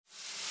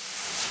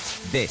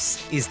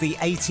This is the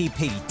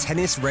ATP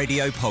Tennis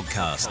Radio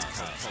Podcast.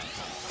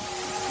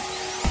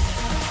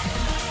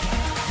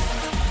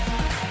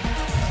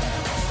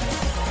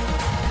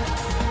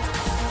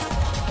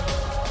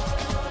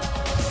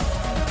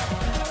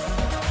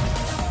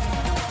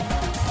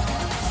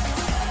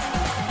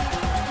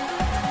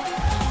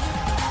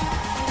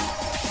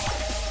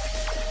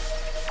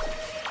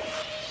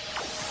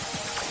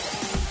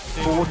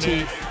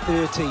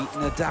 .30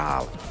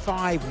 Nadal,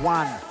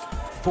 5-1,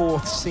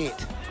 fourth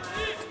set.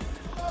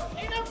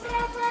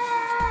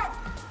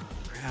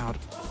 Crowd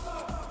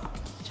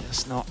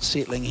just not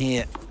settling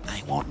here.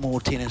 They want more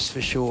tennis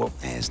for sure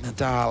as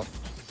Nadal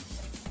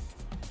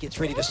gets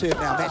ready to serve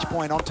now. Match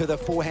point onto the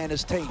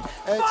forehanders team.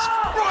 It's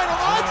right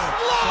on, it's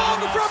long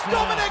from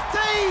Dominic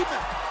Thiem.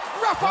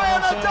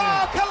 Rafael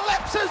Nadal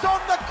collapses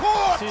on the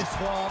court.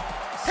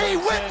 He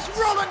wins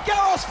Roland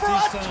Garros for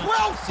a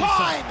 12th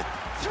time.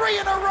 3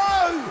 in a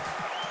row.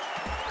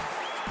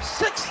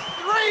 6-3,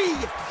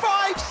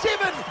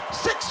 5-7,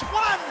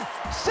 6-1,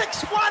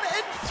 6-1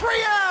 in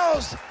 3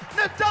 hours.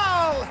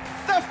 Nadal,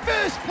 the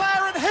first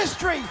player in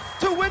history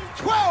to win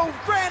 12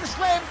 Grand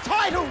Slam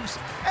titles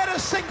at a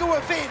single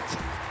event.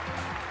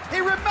 He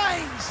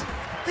remains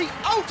the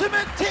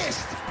ultimate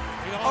test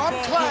on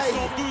clay.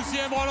 Son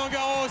 12e Roland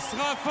Garros,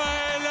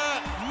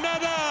 Rafael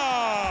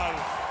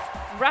Nadal.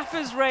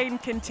 Rafa's reign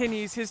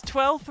continues. His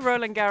 12th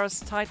Roland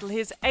Garros title,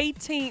 his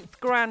 18th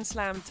Grand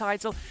Slam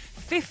title,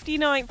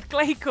 59th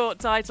clay court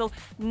title,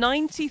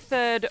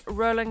 93rd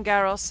Roland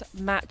Garros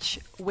match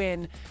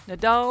win.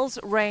 Nadal's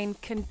reign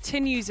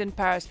continues in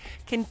Paris,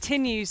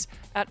 continues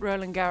at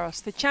Roland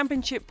Garros. The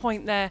championship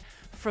point there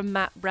from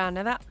Matt Brown.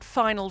 Now that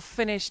final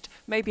finished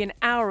maybe an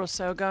hour or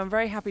so ago. I'm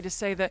very happy to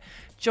say that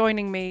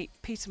joining me,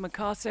 Peter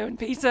Marcato. And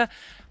Peter,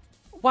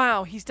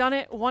 wow, he's done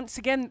it once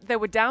again. There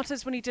were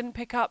doubters when he didn't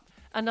pick up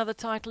another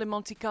title in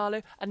Monte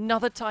Carlo,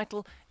 another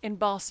title in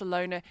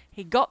Barcelona.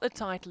 He got the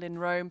title in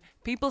Rome.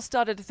 People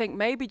started to think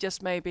maybe,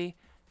 just maybe,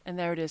 and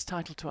there it is,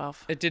 title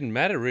 12. It didn't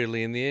matter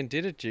really in the end,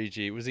 did it,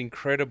 Gigi? It was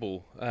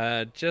incredible.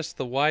 Just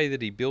the way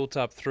that he built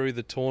up through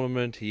the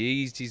tournament. He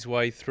eased his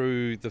way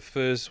through the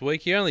first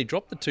week. He only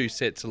dropped the 2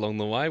 sets along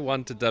the way,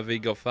 one to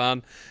David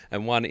Goffin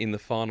and one in the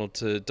final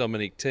to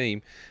Dominic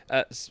Thiem.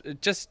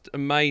 Just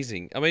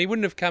amazing. I mean, he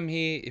wouldn't have come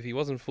here if he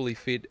wasn't fully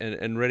fit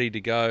and ready to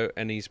go,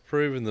 and he's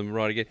proven them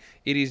right again.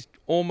 It is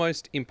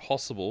almost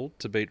impossible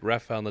to beat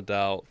Rafael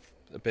Nadal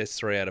the best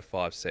 3 out of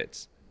 5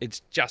 sets.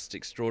 It's just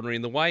extraordinary.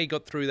 And the way he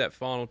got through that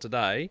final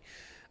today,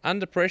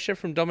 under pressure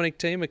from Dominic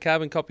Thiem, a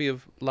carbon copy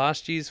of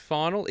last year's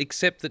final,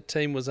 except that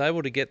Thiem was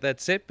able to get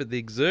that set, but the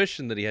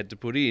exertion that he had to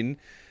put in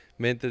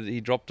meant that he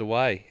dropped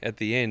away at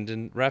the end.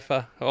 And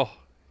Rafa,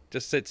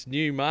 just sets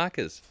new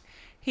markers.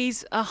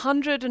 He's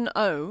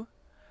 100-0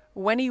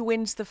 when he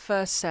wins the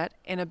first set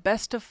in a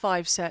best of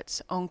 5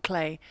 sets on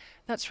clay.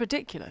 That's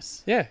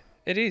ridiculous. Yeah,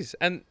 it is.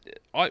 And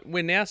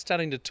we're now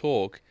starting to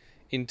talk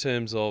in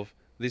terms of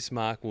this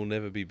mark will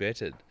never be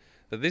bettered.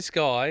 That this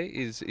guy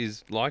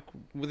is like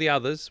with the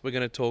others we're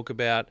going to talk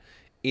about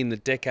in the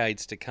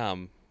decades to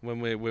come. When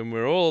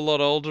we're all a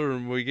lot older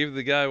and we give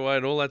the go away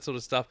and all that sort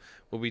of stuff,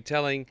 we'll be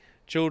telling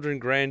children,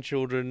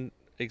 grandchildren,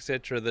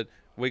 etc. that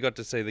we got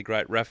to see the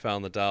great Rafael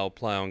Nadal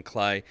play on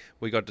clay.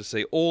 We got to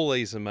see all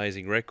these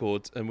amazing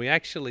records, and we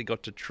actually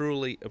got to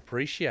truly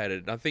appreciate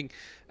it. And I think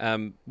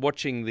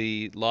watching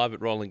the Live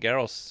at Roland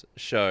Garros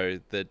show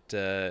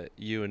that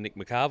you and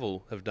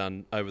McCarvel have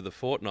done over the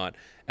fortnight,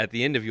 at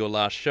the end of your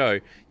last show,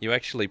 you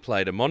actually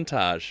played a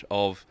montage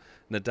of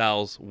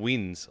Nadal's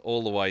wins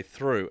all the way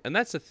through. And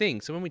that's the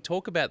thing. So when we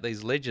talk about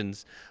these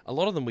legends, a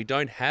lot of them we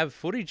don't have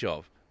footage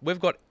of. We've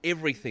got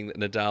everything that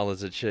Nadal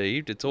has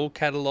achieved. It's all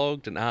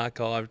catalogued and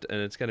archived, and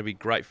it's going to be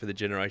great for the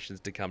generations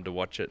to come to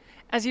watch it.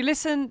 As you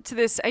listen to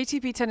this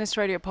ATP Tennis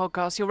Radio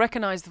podcast, you'll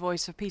recognise the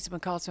voice of Peter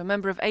Marcato, a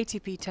member of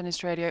ATP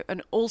Tennis Radio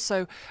and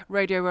also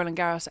Radio Roland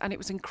Garros. And it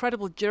was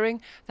incredible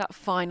during that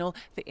final,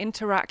 the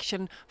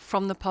interaction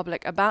from the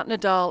public about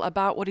Nadal,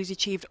 about what he's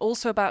achieved,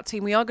 also about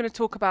Thiem. We are going to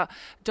talk about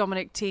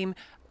Dominic Thiem.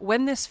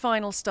 When this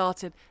final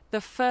started, the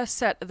first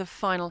set of the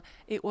final,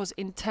 it was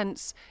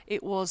intense,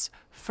 it was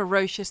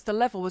ferocious. The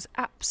level was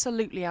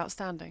absolutely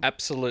outstanding.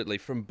 Absolutely,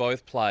 from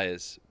both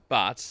players.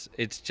 But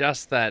it's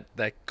just that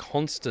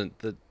constant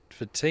that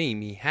for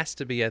Thiem, he has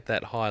to be at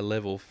that high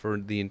level for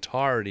the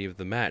entirety of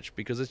the match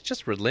because it's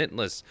just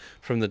relentless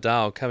from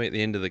Nadal coming at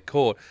the end of the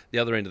court, the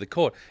other end of the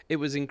court. It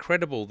was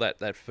incredible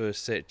that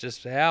first set,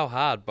 just how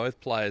hard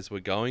both players were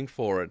going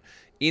for it.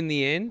 In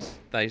the end,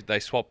 they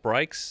swapped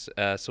breaks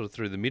sort of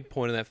through the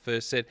midpoint of that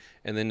first set,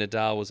 and then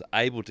Nadal was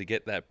able to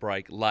get that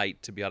break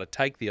late to be able to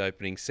take the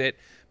opening set.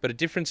 But a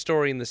different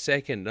story in the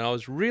second, and I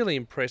was really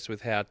impressed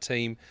with how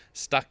Thiem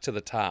stuck to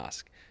the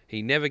task.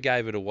 He never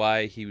gave it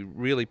away. He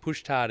really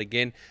pushed hard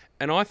again,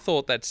 And I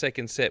thought that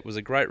second set was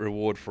a great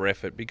reward for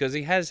effort because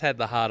he has had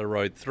the harder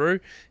road through.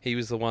 He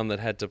was the one that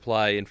had to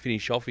play and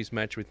finish off his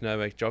match with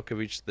Novak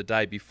Djokovic the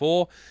day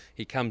before.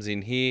 He comes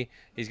in here.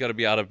 He's got to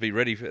be able to be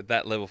ready at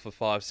that level for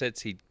 5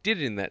 sets. He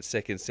did it in that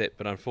second set,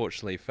 but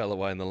unfortunately fell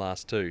away in the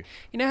last 2.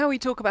 You know how we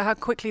talk about how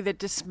quickly they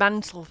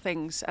dismantle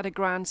things at a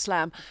Grand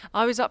Slam?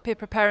 I was up here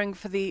preparing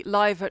for the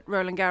Live at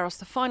Roland Garros,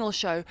 the final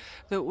show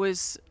that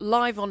was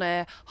live on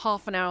air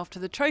half an hour after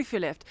the trophy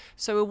lift.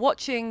 So we're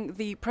watching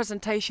the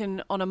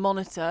presentation on a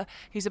monitor.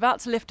 He's about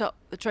to lift up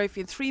the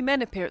trophy and 3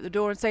 men appear at the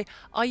door and say,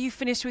 "Are you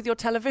finished with your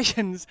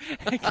televisions?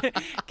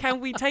 Can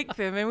we take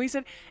them?" And we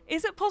said,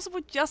 is it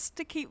possible just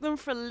to keep them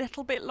for a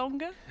little bit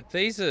longer?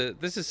 This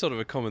is sort of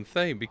a common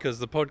theme because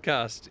the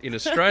podcast in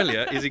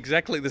Australia is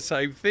exactly the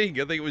same thing.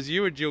 I think it was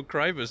you and Jill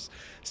Kravis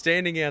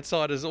standing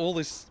outside as all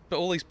these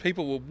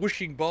people were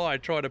whooshing by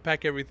trying to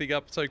pack everything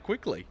up so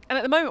quickly. And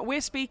at the moment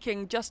we're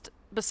speaking just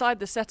beside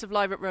the set of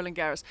Live at Roland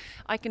Garros.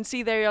 I can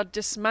see they are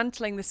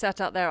dismantling the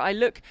set out there. I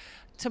look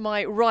to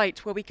my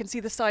right where we can see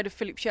the side of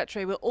Philippe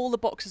Chatrier where all the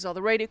boxes are,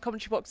 the radio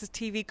commentary boxes,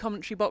 TV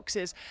commentary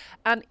boxes.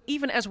 And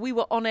even as we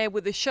were on air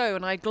with the show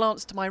and I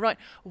glanced to my right,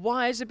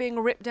 wires are being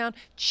ripped down,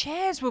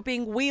 chairs were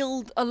being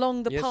wheeled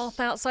along the path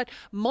outside,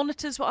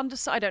 monitors were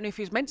underside. I don't know if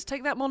he was meant to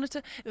take that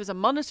monitor. There was a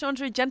monitor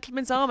under a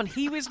gentleman's arm and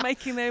he was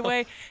making their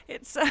way.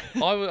 It's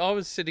I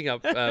was sitting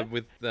up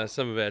with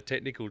some of our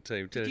technical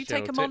team. Did you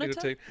take a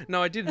monitor?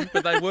 No, I didn't,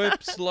 but they were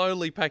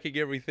slowly packing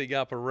everything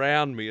up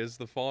around me as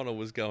the final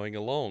was going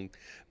along.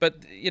 But,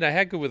 you know,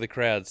 how good were the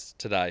crowds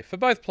today for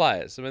both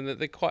players? I mean,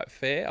 they're quite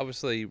fair.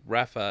 Obviously,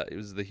 Rafa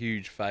was the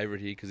huge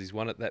favourite here because he's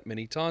won it that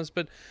many times.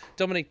 But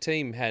Dominic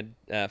Thiem had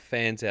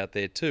fans out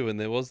there too, and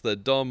there was the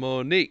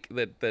Dominic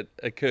that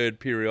occurred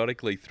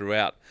periodically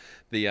throughout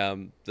the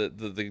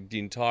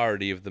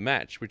entirety of the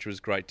match, which was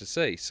great to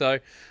see. So,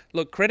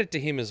 look, credit to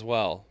him as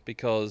well,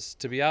 because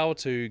to be able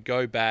to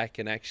go back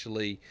and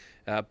actually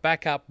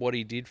back up what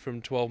he did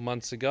from 12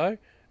 months ago,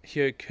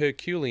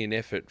 Herculean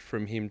effort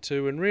from him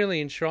too, and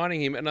really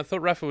enshrining him. And I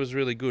thought Rafa was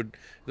really good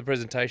at the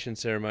presentation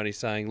ceremony,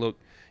 saying, look,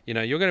 you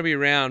know, you're going to be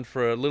around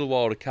for a little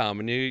while to come,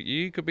 and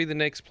you could be the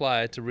next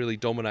player to really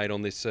dominate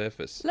on this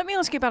surface. Let me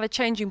ask you about a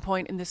changing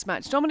point in this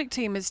match. Dominic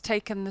Thiem has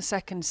taken the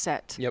second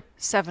set, Yep.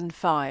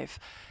 7-5.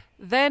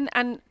 Then,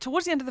 and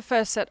towards the end of the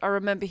first set, I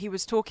remember he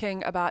was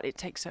talking about it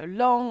takes so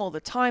long, all the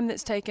time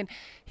that's taken.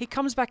 He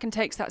comes back and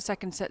takes that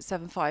second set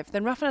 7-5.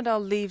 Then Rafa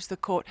Nadal leaves the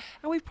court,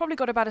 and we've probably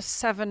got about a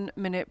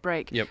 7-minute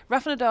break. Yep.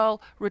 Rafa Nadal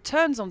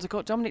returns onto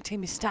court. Dominic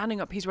Thiem is standing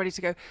up. He's ready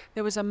to go.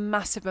 There was a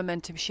massive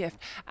momentum shift.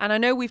 And I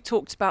know we've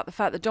talked about the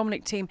fact that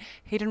Dominic Thiem,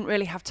 he didn't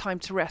really have time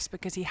to rest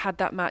because he had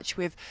that match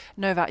with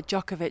Novak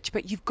Djokovic.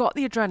 But you've got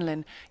the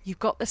adrenaline, you've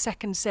got the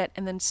second set,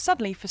 and then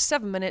suddenly for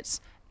 7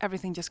 minutes,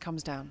 everything just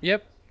comes down.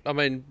 Yep. I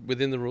mean,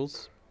 within the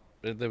rules.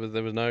 There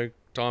was no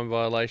time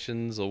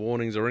violations or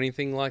warnings or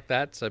anything like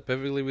that, so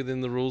perfectly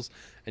within the rules.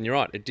 And you're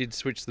right, it did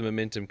switch the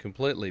momentum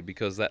completely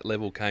because that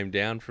level came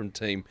down from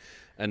Thiem,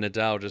 and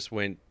Nadal just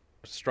went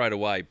straight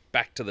away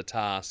back to the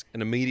task,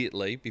 and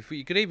immediately, before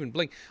you could even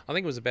blink, I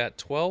think it was about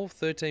 12,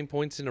 13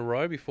 points in a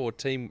row before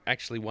Thiem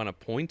actually won a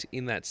point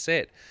in that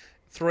set.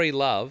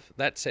 3-love,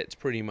 that set's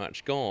pretty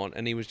much gone,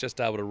 and he was just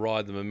able to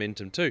ride the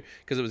momentum too.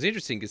 Because it was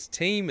interesting, because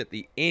Thiem at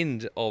the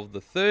end of the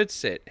third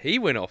set, he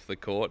went off the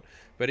court,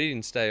 but he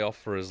didn't stay off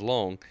for as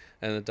long,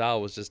 and Nadal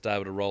was just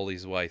able to roll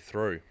his way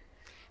through.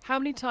 How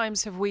many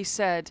times have we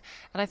said,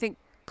 and I think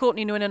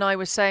Courtney Nguyen and I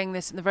were saying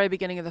this in the very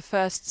beginning of the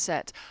first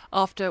set,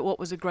 after what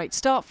was a great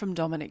start from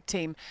Dominic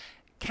Thiem,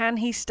 can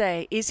he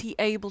stay? Is he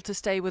able to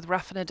stay with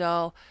Rafa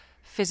Nadal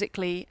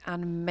physically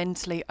and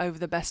mentally over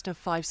the best of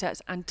 5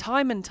 sets? And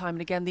time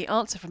and again, the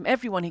answer from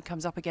everyone he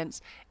comes up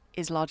against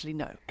is largely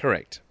no.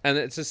 Correct. And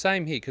it's the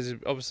same here, because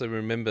obviously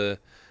remember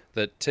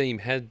that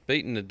Thiem had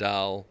beaten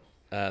Nadal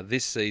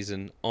this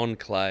season on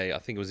clay. I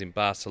think it was in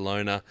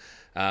Barcelona.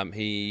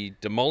 He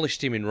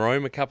demolished him in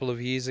Rome a couple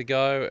of years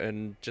ago,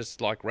 and just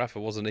like Rafa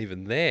wasn't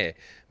even there,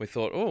 we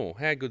thought, oh,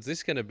 how good's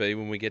this going to be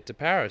when we get to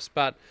Paris?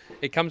 But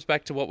it comes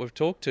back to what we've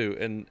talked to,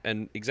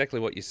 and exactly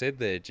what you said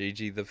there,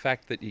 Gigi, the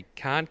fact that you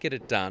can't get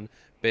it done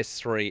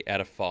best 3 out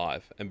of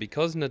 5. And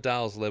because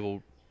Nadal's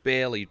level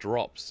barely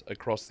drops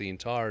across the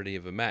entirety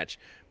of a match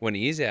when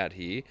he is out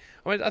here,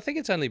 I mean, I think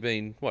it's only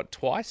been,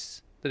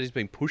 twice that he's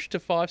been pushed to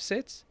 5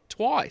 sets?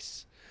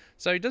 Twice.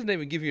 So he doesn't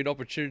even give you an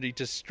opportunity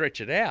to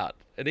stretch it out.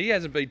 And he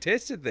hasn't been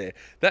tested there.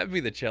 That would be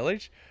the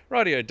challenge.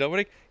 Rightio,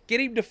 Dominic. Get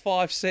him to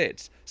 5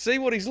 sets. See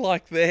what he's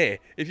like there.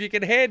 If you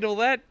can handle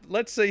that,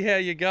 let's see how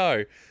you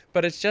go.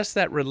 But it's just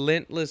that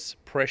relentless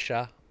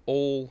pressure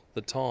all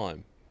the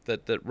time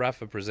that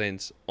Rafa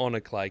presents on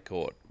a clay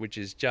court, which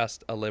is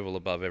just a level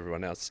above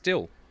everyone else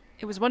still.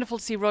 It was wonderful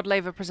to see Rod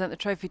Laver present the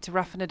trophy to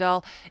Rafa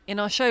Nadal. In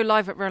our show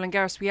Live at Roland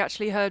Garros, we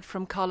actually heard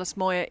from Carlos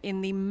Moya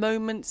in the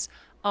moments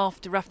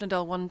after Rafa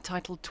Nadal won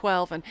title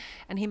 12,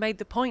 and he made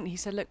the point. He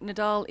said, look,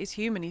 Nadal is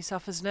human. He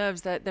suffers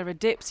nerves. There are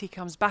dips. He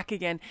comes back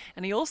again.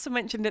 And he also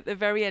mentioned at the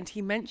very end,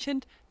 he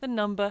mentioned the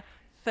number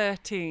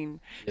 13.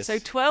 Yes. So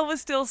 12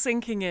 was still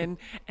sinking in,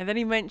 and then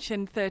he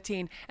mentioned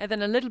 13. And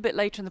then a little bit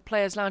later in the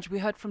Players' Lounge, we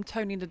heard from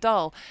Tony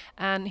Nadal.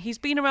 And he's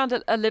been around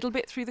a little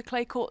bit through the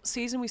clay court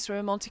season. We saw him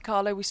in Monte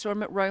Carlo, we saw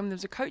him at Rome. There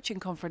was a coaching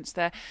conference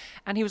there.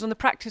 And he was on the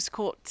practice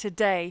court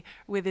today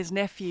with his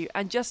nephew.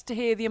 And just to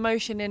hear the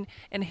emotion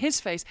in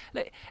his face.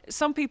 Look,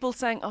 some people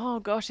saying, oh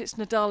gosh, it's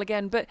Nadal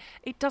again. But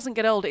it doesn't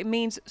get old. It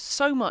means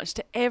so much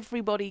to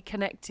everybody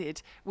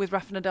connected with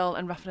Rafa Nadal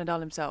and Rafa Nadal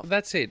himself.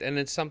 That's it, and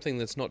it's something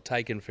that's not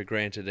taken for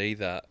granted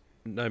either.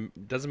 No,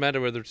 doesn't matter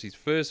whether it's his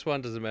first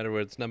one, doesn't matter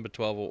whether it's number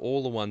 12 or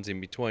all the ones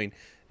in between.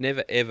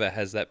 Never ever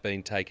has that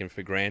been taken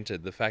for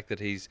granted. The fact that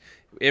he's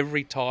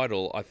every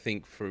title, I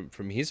think,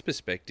 from his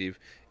perspective,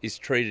 is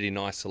treated in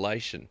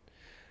isolation.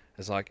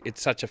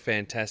 It's such a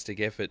fantastic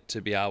effort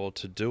to be able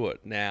to do it.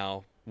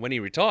 Now, when he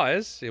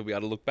retires, he'll be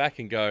able to look back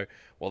and go,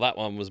 well, that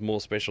one was more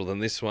special than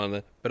this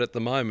one. But at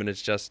the moment,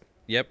 it's just,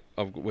 yep,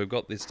 we've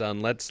got this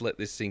done. Let's let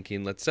this sink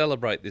in. Let's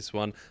celebrate this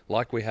one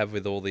like we have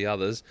with all the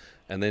others,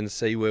 and then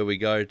see where we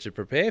go to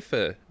prepare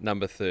for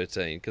number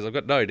 13. Because I've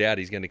got no doubt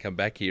he's going to come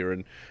back here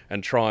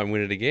and try and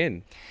win it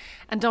again.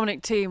 And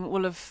Dominic Thiem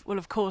will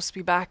of course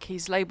be back.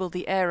 He's labelled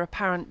the heir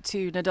apparent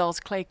to Nadal's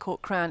clay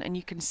court crown, and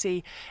you can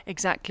see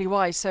exactly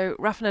why. So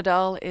Rafa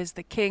Nadal is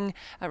the king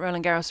at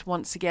Roland Garros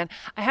once again.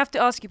 I have to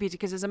ask you, Peter,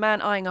 because there's a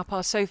man eyeing up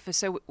our sofa,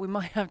 so we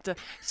might have to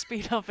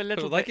speed up a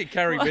little bit. They could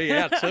carry me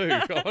out too.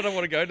 I don't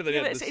want to go to the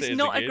end of the stairs. It's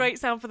not again. A great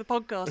sound for the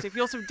podcast. If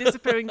you're sort of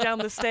disappearing down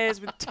the stairs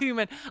with two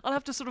men, I'll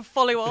have to sort of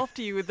follow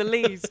after you with the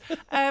leads.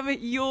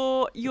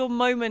 Your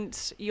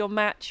moment, your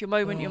match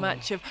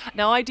of...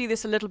 Now, I do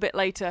this a little bit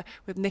later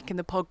with Nick in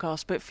the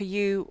podcast, but for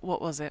you,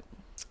 what was it?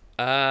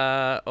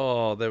 There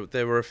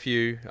were a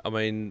few. I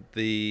mean,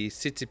 the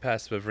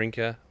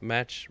Tsitsipas-Wawrinka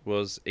match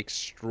was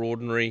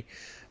extraordinary.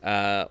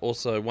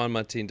 Also, Juan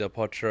Martín del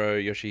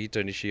Potro,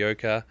 Yoshihito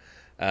Nishioka.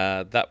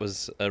 That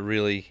was a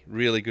really,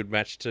 really good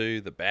match too.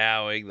 The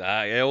bowing,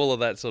 all of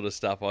that sort of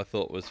stuff I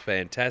thought was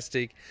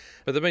fantastic.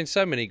 But there have been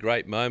so many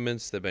great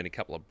moments. There have been a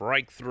couple of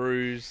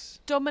breakthroughs.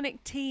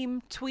 Dominic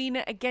Thiem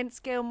tweener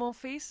against Gail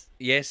Monfils.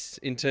 Yes,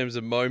 in terms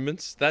of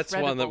moments. That's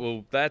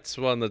Incredible. that's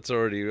one that's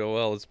already,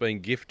 it's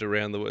been gift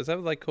around the world. Is that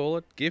what they call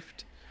it?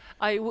 Gift?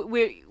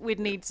 We'd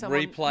need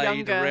someone replayed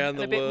younger around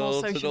the and a bit more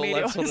world and social all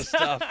media that sort of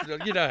stuff.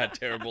 You know how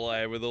terrible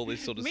I am with all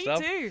this sort of stuff.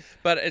 Me too.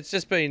 But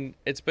it's been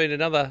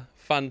another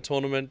fun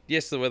tournament.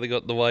 Yes, the weather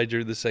got in the way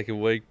during the second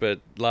week,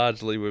 but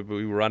largely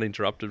we were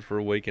uninterrupted for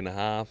a week and a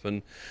half.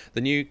 And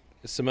the new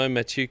Simone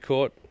Mathieu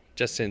court,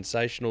 just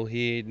sensational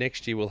here.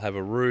 Next year we'll have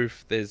a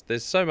roof. There's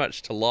so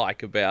much to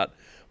like about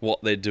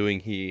what they're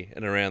doing here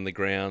and around the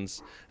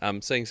grounds.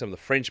 Seeing some of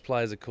the French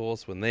players, of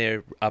course, when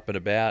they're up and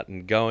about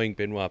and going.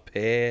 Benoit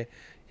Paire,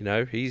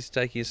 he's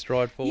taking a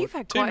stride forward. You've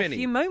had quite a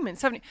few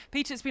moments, haven't you?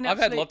 Peter, it's been I've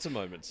had lots of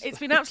moments. It's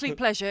been an absolute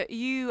pleasure.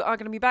 You are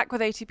going to be back with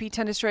ATP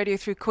Tennis Radio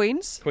through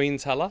Queen's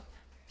Halle.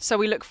 So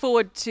we look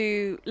forward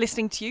to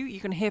listening to you. You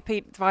can hear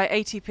Pete via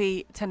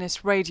ATP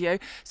Tennis Radio.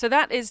 So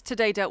that is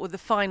today dealt with, the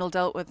final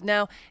dealt with.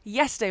 Now,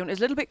 yesterday when it was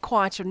a little bit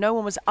quieter, no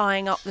one was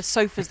eyeing up the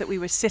sofas that we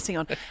were sitting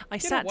on. I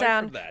sat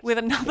down with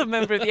another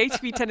member of the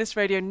ATP Tennis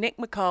Radio, Nick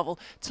McCarvel,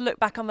 to look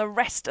back on the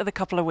rest of the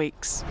couple of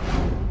weeks.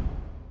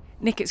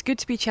 Nick, it's good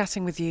to be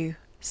chatting with you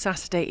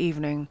Saturday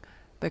evening,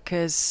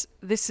 because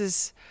this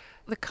is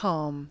the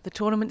calm. The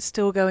tournament's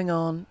still going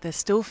on. There's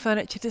still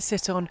furniture to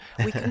sit on.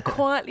 We can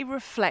quietly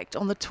reflect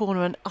on the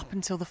tournament up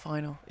until the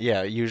final.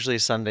 Yeah, usually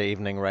Sunday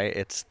evening, right?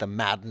 It's the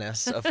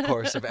madness, of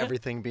course, of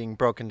everything being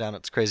broken down.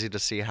 It's crazy to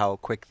see how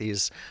quick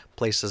these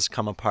places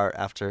come apart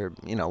after,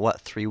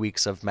 3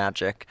 weeks of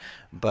magic.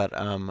 But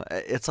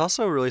it's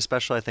also really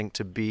special, I think,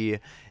 to be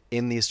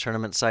in these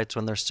tournament sites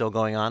when they're still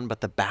going on, but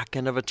the back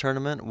end of a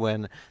tournament,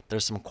 when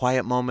there's some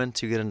quiet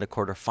moments, you get into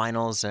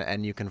quarterfinals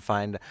and you can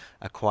find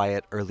a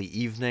quiet early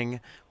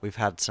evening. We've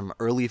had some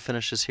early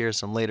finishes here,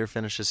 some later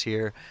finishes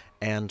here,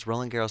 and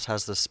Roland Garros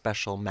has this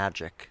special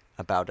magic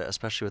about it,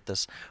 especially with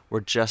this.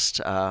 We're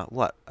just, a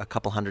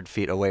couple 100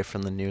 feet away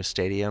from the new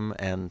stadium,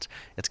 and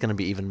it's going to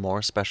be even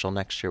more special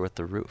next year with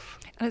the roof.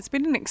 And it's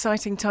been an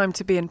exciting time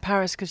to be in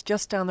Paris, because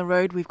just down the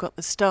road we've got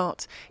the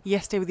start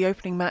yesterday with the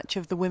opening match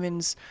of the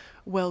Women's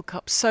World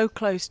Cup, so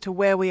close to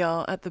where we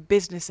are at the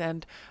business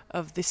end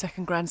of the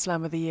second Grand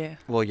Slam of the year.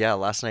 Well, yeah,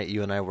 last night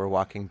you and I were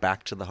walking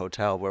back to the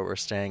hotel where we're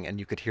staying, and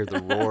you could hear the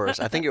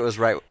roars. I think it was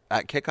right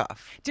at kickoff.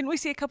 Didn't we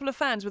see a couple of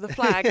fans with a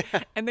flag?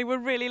 Yeah. And they were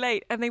really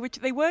late, and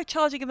they were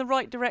charging in the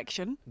right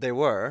direction. They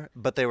were,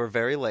 but they were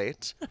very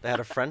late. They had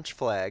a French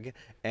flag,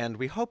 and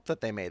we hope that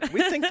they made it.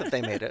 We think that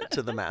they made it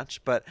to the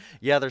match. But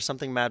yeah, there's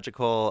something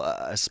magical,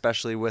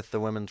 especially with the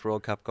Women's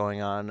World Cup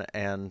going on.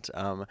 And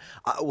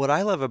what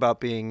I love about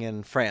being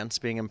in France,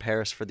 being in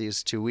Paris for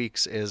these 2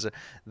 weeks, is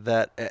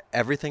that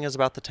everything is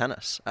about the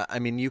tennis. I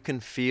mean, you can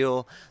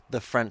feel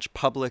the French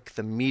public,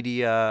 the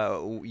media.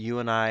 You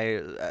and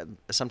I,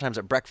 sometimes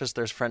at breakfast,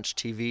 there's French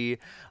TV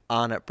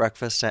on at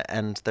breakfast,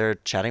 and they're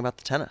chatting about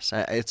the tennis.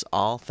 It's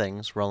all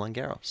things Roland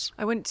Garros.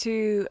 I went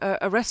to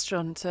a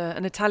restaurant,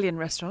 an Italian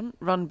restaurant,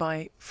 run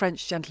by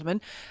French gentlemen,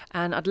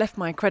 and I'd left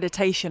my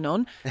accreditation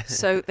on,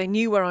 so they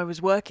knew where I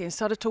was working and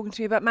started talking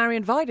to me about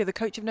Marian Vida, the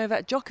coach of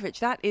Novak Djokovic.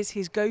 That is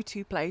his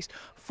go-to place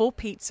for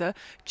pizza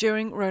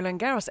during Roland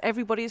Garros.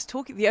 Everybody is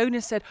talking. The owner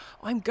said,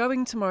 I'm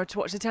going tomorrow to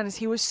watch the tennis.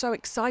 He was so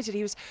excited.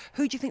 He was,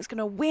 who do you think's going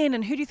to win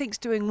and who do you think's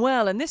doing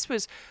well? And this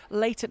was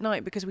late at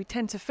night because we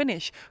tend to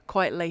finish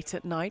quite late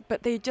at night,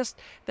 but they're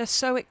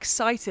so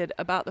excited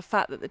about the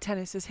fact that the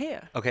tennis is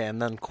here. Okay,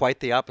 and then quite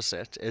the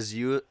opposite is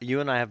you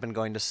and I have been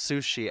going to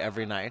sushi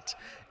every night,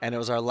 and it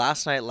was our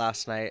last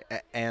night,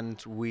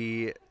 and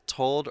we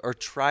told or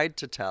tried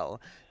to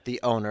tell the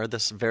owner,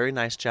 this very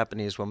nice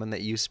Japanese woman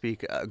that you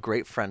speak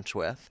great French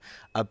with,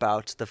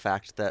 about the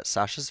fact that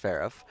Sasha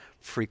Zverev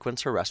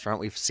frequents her restaurant.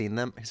 We've seen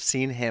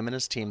him and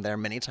his team there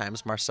many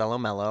times. Marcelo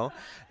Mello,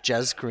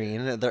 Jez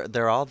Green,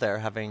 they're all there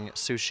having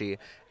sushi,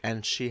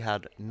 and she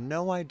had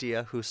no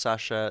idea who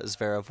Sasha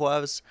Zverev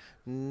was,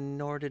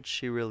 nor did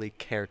she really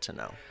care to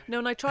know. No,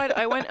 and I tried.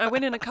 I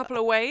went in a couple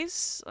of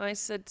ways. I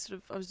said,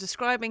 I was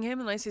describing him,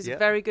 and I said he's a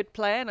very good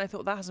player, and I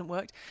thought that hasn't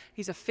worked.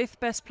 He's a 5th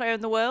best player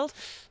in the world.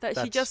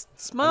 She just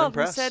smiled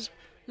and said,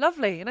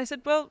 lovely. And I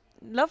said, well,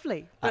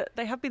 lovely, but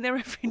they have been there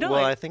every night.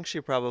 Well, I think she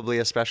probably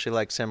especially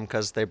likes him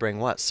because they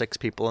bring, 6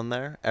 people in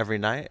there every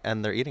night,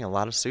 and they're eating a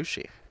lot of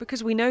sushi.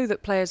 Because we know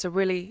that players are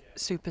really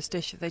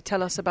superstitious. They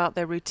tell us about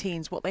their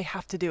routines, what they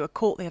have to do, a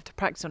court they have to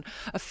practice on,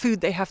 a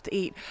food they have to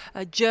eat,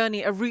 a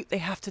journey, a route they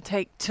have to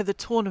take to the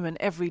tournament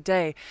every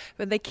day.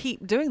 But they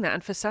keep doing that.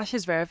 And for Sasha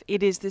Zverev,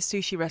 it is this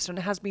sushi restaurant.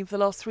 It has been for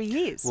the last 3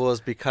 years. Well,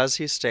 it's because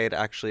he stayed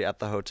actually at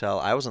the hotel.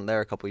 I wasn't there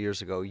a couple of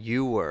years ago.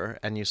 You were,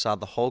 and you saw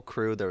the whole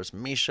crew. There was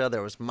Misha,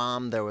 there was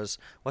Mom, there was,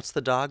 what's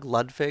the dog?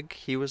 Ludwig,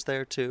 he was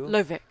there too.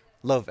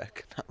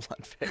 Lovic, not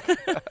Ludwig.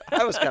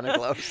 I was kind of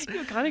close. You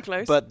were kind of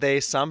close. But they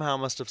somehow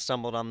must have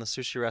stumbled on the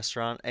sushi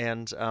restaurant,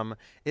 and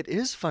it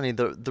is funny,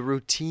 the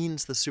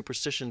routines, the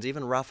superstitions.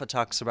 Even Rafa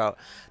talks about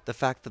the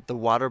fact that the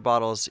water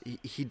bottles,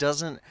 he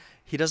doesn't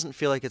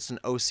feel like it's an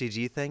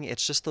OCD thing.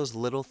 It's just those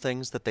little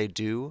things that they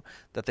do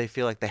that they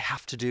feel like they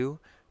have to do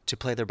to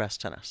play their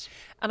best tennis.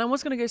 And I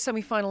was going to go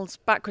semi-finals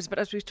backwards, but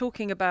as we were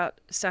talking about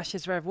Sasha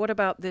Zverev, what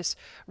about this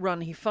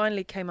run? He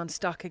finally came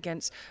unstuck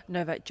against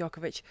Novak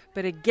Djokovic,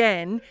 but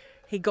again,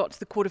 he got to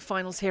the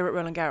quarterfinals here at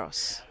Roland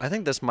Garros. I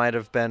think this might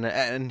have been,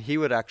 and he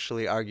would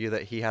actually argue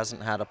that he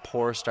hasn't had a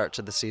poor start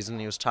to the season.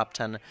 He was top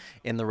 10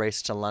 in the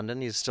race to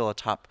London. He's still a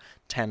top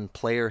 10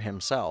 player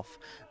himself,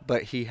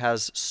 but he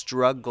has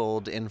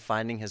struggled in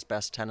finding his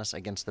best tennis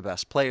against the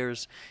best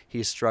players.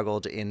 He's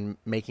struggled in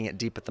making it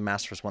deep at the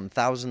Masters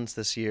 1000s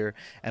this year,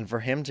 and for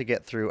him to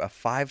get through a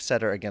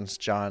 5-setter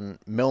against John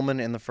Millman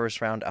in the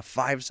first round, a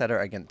 5-setter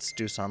against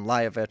Dusan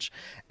Lajovic,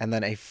 and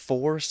then a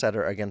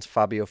 4-setter against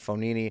Fabio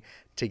Fognini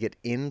to get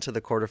into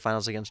the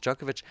quarterfinals against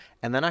Djokovic,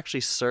 and then actually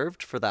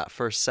served for that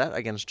first set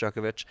against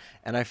Djokovic.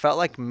 And I felt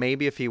like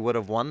maybe if he would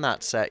have won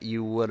that set,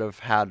 you would have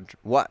had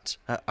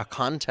a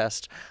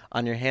contest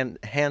on your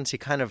hands. He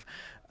kind of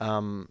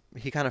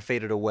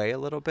faded away a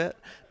little bit,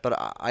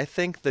 but I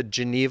think the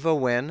Geneva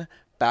win,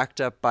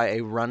 backed up by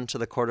a run to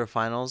the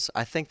quarterfinals,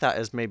 I think that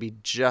is maybe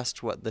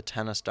just what the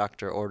tennis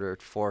doctor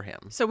ordered for him.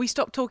 So we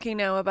stop talking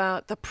now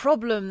about the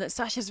problem that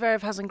Sasha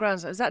Zverev has in Grand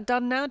Slam. Is that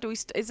done now?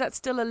 Is that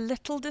still a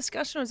little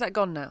discussion, or is that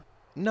gone now?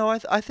 No,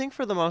 I think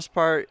for the most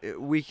part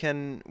we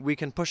can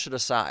push it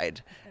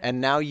aside. And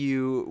now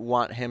you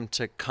want him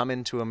to come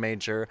into a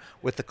major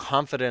with the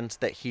confidence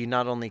that he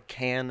not only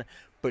can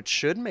but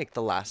should make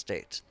the last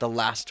 8, the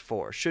last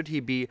 4. Should he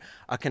be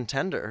a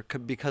contender?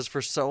 Because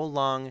for so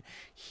long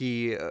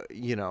he,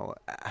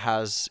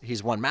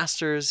 he's won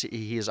Masters.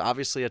 He is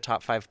obviously a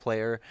top 5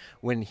 player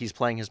when he's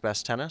playing his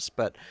best tennis.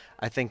 But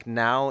I think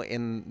now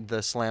in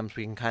the slams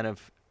we can kind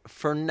of,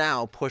 for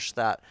now, push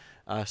that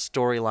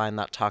storyline,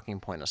 that talking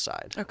point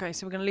aside. Okay,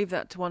 so we're going to leave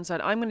that to one side.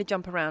 I'm going to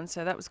jump around.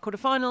 So that was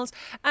quarterfinals,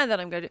 and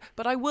then I'm going to...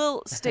 But I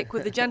will stick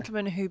with the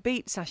gentleman who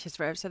beat Sasha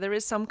Zverev. So there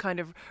is some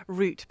kind of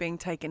route being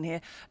taken here.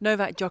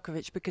 Novak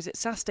Djokovic, because it's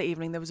Saturday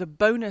evening. There was a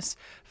bonus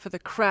for the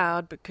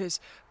crowd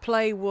because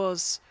play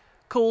was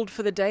called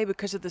for the day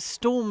because of the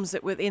storms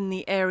that were in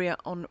the area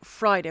on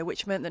Friday,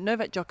 which meant that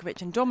Novak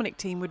Djokovic and Dominic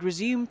Thiem would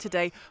resume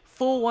today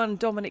 4-1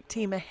 Dominic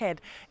Thiem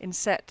ahead in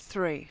set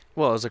 3.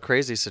 Well, it was a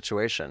crazy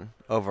situation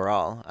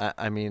overall.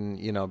 I mean,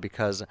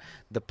 because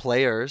the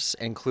players,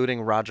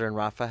 including Roger and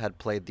Rafa, had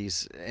played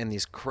in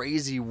these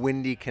crazy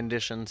windy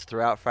conditions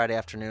throughout Friday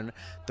afternoon.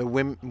 The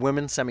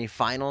women's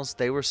semifinals,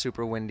 they were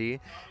super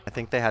windy. I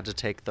think they had to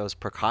take those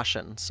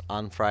precautions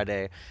on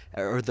Friday,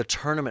 or the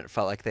tournament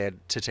felt like they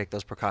had to take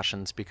those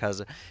precautions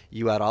because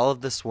you had all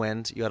of this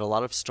wind, you had a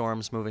lot of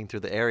storms moving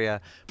through the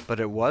area, but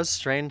it was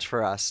strange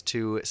for us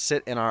to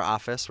sit in our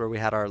office where we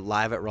had our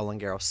Live at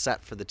Roland Garros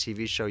set for the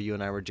TV show you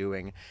and I were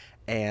doing,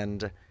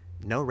 and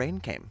no rain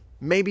came.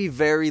 Maybe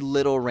very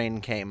little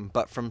rain came,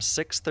 but from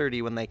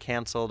 6:30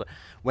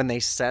 when they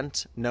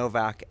sent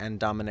Novak and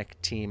Dominic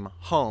Thiem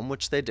home,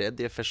 which they did,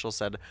 the official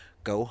said,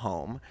 go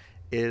home,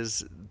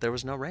 is there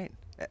was no rain.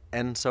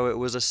 And so it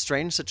was a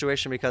strange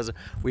situation because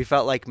we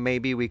felt like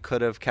maybe we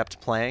could have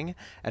kept playing.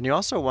 And you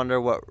also wonder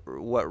what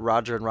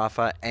Roger and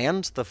Rafa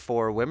and the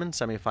 4 women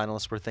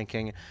semifinalists were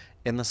thinking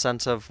in the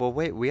sense of, well,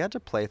 wait, we had to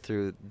play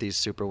through these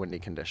super windy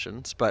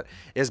conditions. But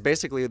it's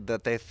basically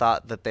that they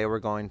thought that they were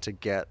going to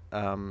get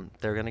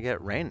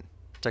rain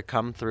to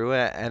come through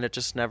it, and it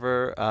just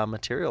never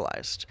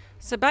materialized.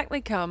 So back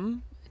they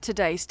come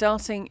today,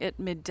 starting at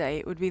midday.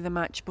 It would be the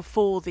match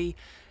before the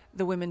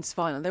women's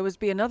final. There would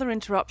be another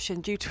interruption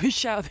due to a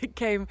shower that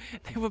came.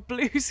 There were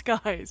blue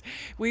skies.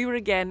 We were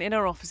again in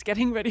our office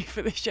getting ready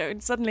for the show,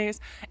 and suddenly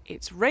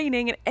it's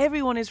raining and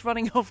everyone is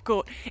running off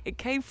court. It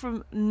came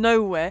from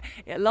nowhere.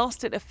 It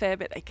lasted a fair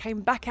bit. They came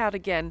back out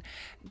again.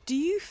 Do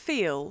you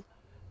feel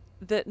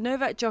that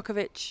Novak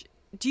Djokovic,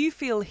 do you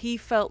feel he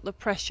felt the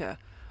pressure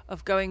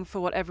of going for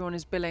what everyone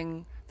is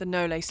billing the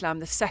Nole Slam,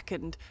 the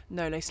second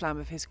Nole Slam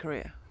of his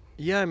career?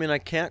 Yeah, I mean, I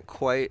can't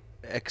quite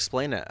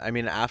explain it. I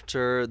mean,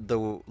 after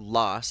the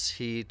loss,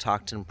 he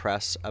talked in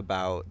press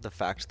about the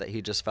fact that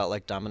he just felt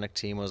like Dominic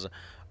Thiem was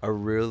a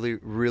really,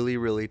 really,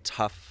 really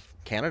tough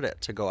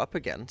candidate to go up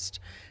against.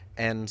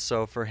 And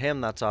so for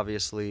him, that's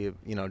obviously,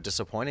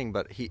 disappointing,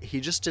 but he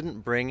just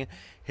didn't bring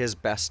his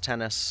best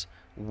tennis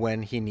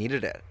when he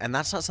needed it. And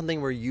that's not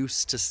something we're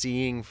used to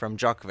seeing from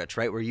Djokovic,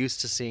 right? We're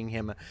used to seeing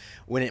him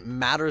when it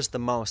matters the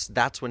most.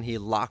 That's when he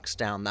locks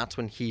down. That's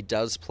when he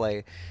does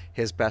play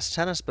his best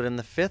tennis. But in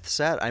the 5th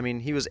set, I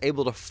mean, he was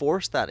able to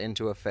force that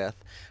into a 5th.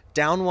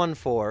 Down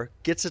 1-4,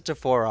 gets it to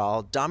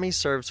 4-all. Dami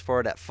serves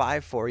for it at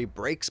 5-4. He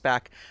breaks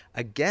back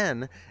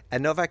again,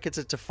 and Novak gets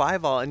it to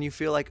 5-all. And you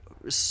feel like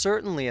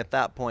certainly at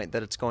that point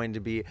that it's going to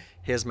be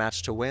his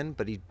match to win.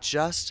 But he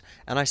just,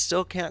 and I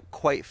still can't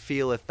quite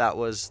feel if that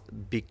was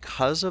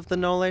because of the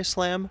Nole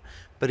Slam,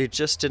 but he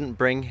just didn't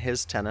bring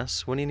his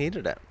tennis when he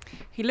needed it.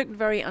 He looked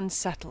very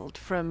unsettled,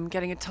 from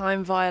getting a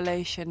time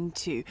violation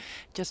to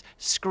just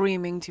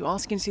screaming to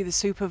asking to see the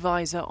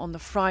supervisor on the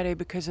Friday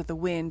because of the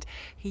wind.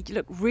 He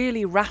looked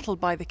really rattled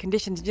by the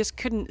conditions and just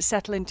couldn't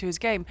settle into his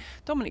game.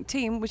 Dominic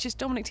Thiem was just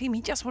Dominic Thiem.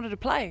 He just wanted to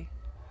play.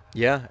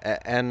 Yeah,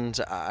 and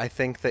I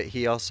think that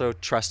he also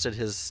trusted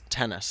his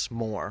tennis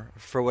more,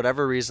 for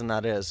whatever reason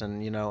that is.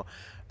 And,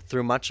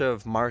 through much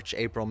of March,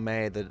 April,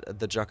 May, the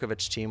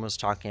Djokovic team was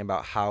talking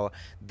about how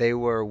they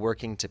were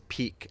working to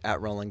peak at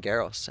Roland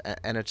Garros,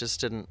 and it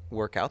just didn't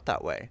work out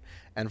that way.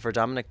 And for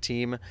Dominic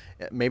Thiem,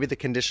 maybe the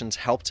conditions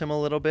helped him a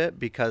little bit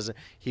because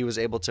he was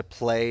able to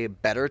play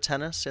better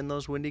tennis in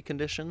those windy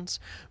conditions.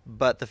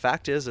 But the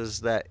fact is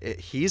that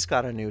he's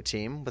got a new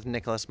team with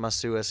Nicolas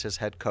Massu as his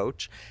head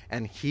coach,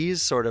 and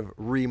he's sort of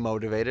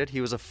remotivated. He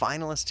was a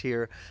finalist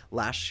here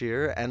last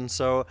year, and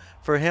so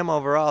for him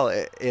overall,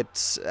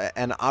 it's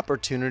an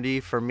opportunity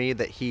for me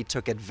that he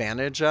took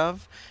advantage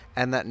of,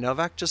 and that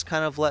Novak just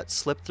kind of let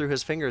slip through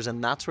his fingers.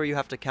 And that's where you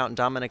have to count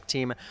Dominic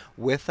Thiem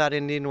with that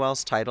Indian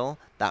Wells title,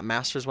 that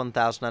Masters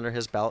 1000 under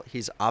his belt.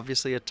 He's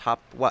obviously a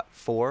top,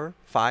 4,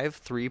 5,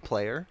 3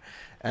 player.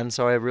 And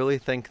so I really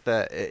think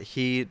that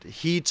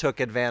he took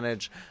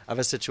advantage of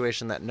a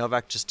situation that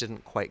Novak just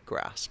didn't quite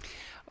grasp.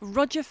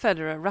 Roger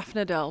Federer,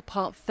 Rafa Nadal,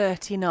 part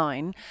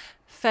 39.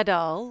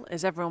 Fedal,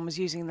 as everyone was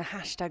using the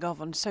hashtag of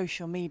on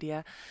social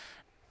media.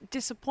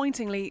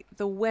 Disappointingly,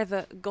 the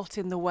weather got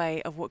in the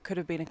way of what could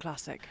have been a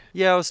classic.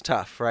 Yeah, it was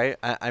tough, right?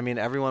 I mean,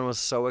 everyone was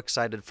so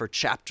excited for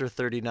Chapter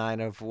 39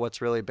 of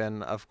what's really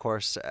been, of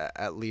course,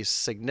 at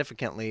least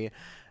significantly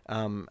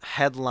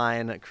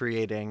headline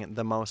creating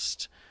the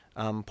most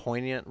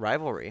poignant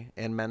rivalry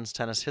in men's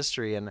tennis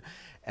history.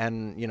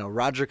 And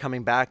Roger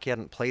coming back, he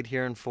hadn't played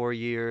here in 4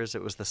 years.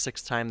 It was the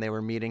 6th time they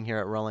were meeting here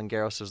at Roland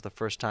Garros. It was the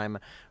first time,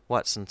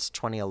 since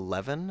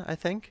 2011, I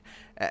think.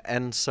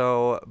 And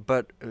so,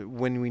 but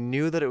when we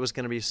knew that it was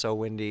going to be so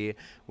windy,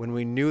 when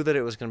we knew that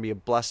it was going to be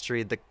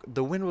blustery,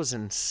 the wind was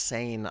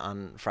insane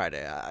on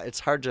Friday.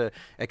 It's hard to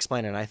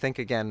explain it. And I think,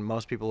 again,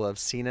 most people have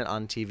seen it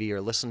on TV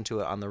or listened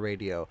to it on the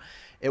radio.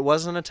 It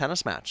wasn't a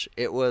tennis match.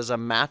 It was a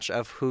match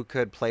of who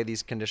could play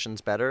these conditions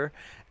better.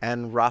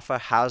 And Rafa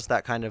has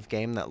that kind of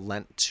game that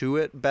lent to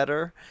it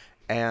better.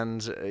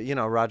 And,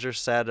 Roger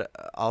said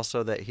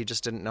also that he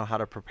just didn't know how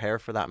to prepare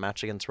for that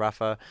match against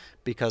Rafa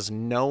because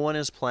no one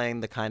is playing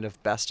the kind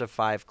of best of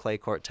 5 clay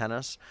court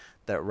tennis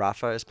that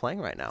Rafa is playing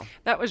right now.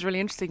 That was really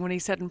interesting when he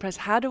said in press,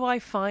 how do I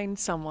find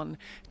someone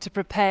to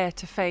prepare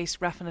to face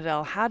Rafa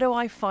Nadal? How do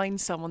I find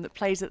someone that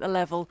plays at the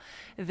level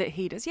that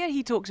he does? Yeah,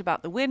 he talks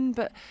about the win,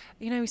 but,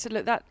 he said,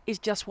 look, that is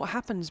just what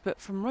happens. But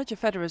from Roger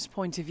Federer's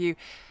point of view,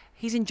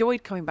 he's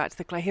enjoyed coming back to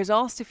the clay. He was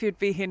asked if he'd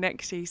be here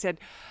next year. He said,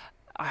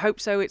 I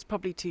hope so. It's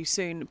probably too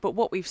soon. But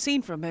what we've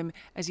seen from him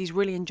is he's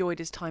really enjoyed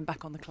his time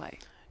back on the clay.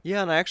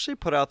 Yeah, and I actually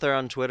put out there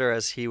on Twitter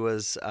as he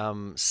was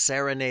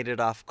serenaded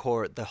off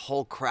court, the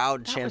whole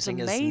crowd chanting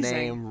his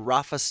name,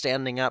 Rafa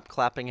standing up,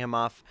 clapping him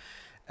off.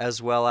 as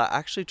well. I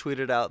actually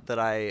tweeted out that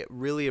I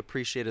really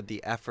appreciated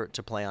the effort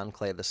to play on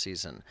clay this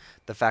season.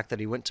 The fact that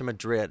he went to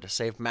Madrid,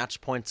 saved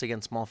match points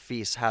against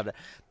Monfils, had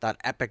that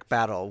epic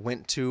battle,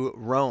 went to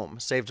Rome,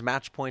 saved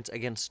match points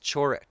against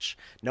Coric.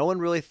 No one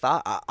really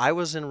thought, I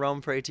was in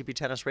Rome for ATP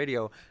Tennis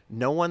Radio,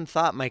 no one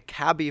thought, my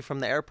cabbie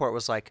from the airport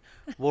was like,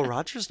 well,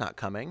 Roger's not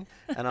coming.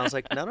 And I was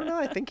like, no,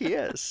 I think he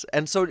is.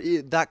 And so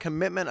that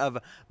commitment of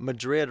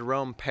Madrid,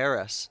 Rome,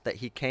 Paris, that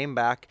he came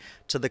back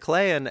to the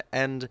clay,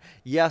 and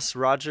yes,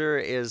 Roger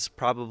is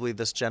probably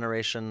this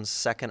generation's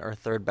second or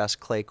third best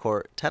clay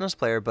court tennis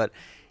player, but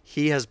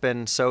he has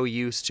been so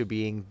used to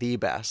being the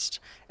best.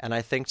 And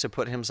I think to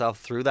put himself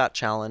through that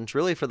challenge,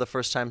 really for the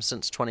first time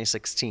since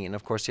 2016,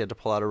 of course he had to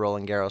pull out of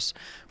Roland Garros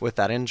with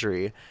that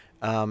injury.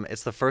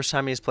 It's the first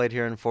time he's played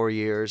here in 4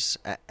 years,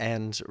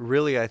 and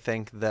really I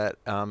think that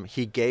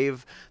he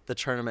gave the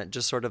tournament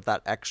just sort of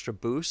that extra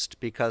boost,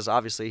 because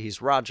obviously he's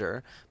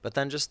Roger, but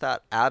then just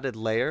that added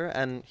layer,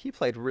 and he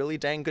played really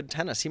dang good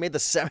tennis. He made the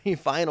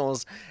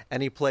semifinals,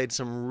 and he played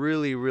some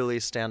really, really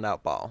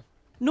standout ball.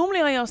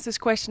 Normally I ask this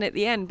question at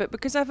the end, but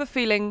because I have a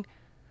feeling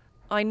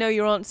I know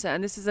your answer,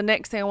 and this is the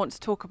next thing I want to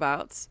talk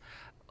about,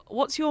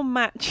 what's your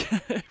match?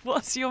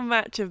 What's your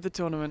match of the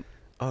tournament?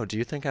 Oh, do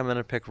you think I'm going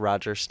to pick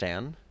Roger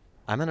Stan?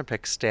 I'm going to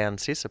pick Stan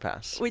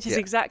Tsitsipas. Which is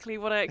exactly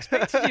what I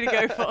expected you to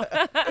go for.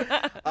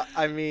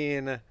 I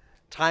mean,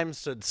 time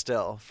stood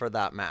still for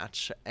that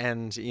match.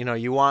 And,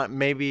 you want,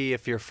 maybe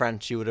if you're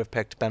French, you would have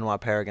picked Benoit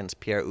Paire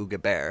against Pierre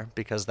Huguebert,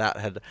 because that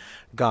had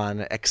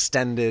gone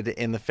extended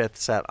in the fifth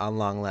set on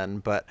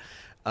Longlen. But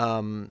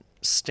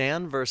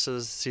Stan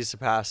versus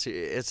Tsitsipas,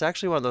 it's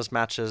actually one of those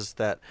matches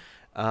that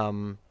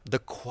the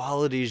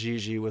quality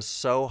Gigi was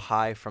so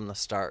high from the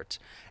start.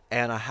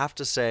 And I have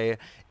to say,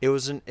 it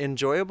was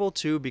enjoyable,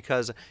 too,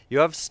 because you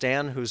have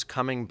Stan, who's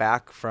coming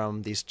back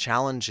from these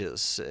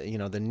challenges,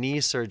 the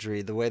knee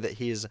surgery, the way that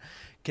he's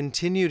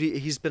continued.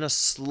 He's been a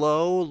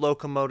slow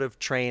locomotive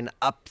train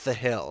up the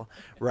hill,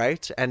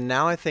 right? And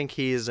now I think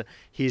he's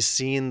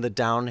seen the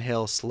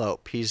downhill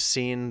slope. He's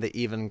seen the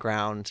even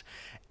ground,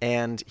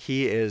 and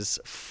he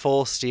is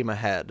full steam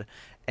ahead.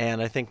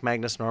 And I think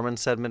Magnus Norman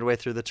said midway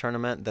through the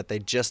tournament that they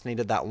just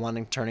needed that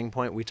one turning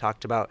point. We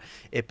talked about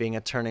it being a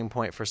turning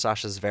point for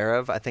Sasha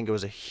Zverev. I think it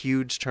was a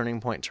huge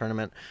turning point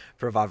tournament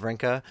for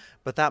Wawrinka.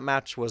 But that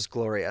match was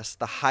glorious.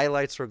 The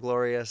highlights were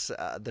glorious.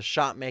 The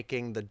shot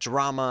making, the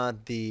drama,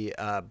 the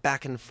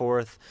back and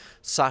forth.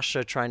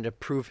 Sasha trying to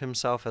prove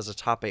himself as a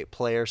top 8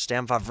 player.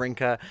 Stan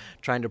Wawrinka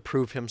trying to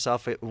prove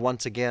himself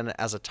once again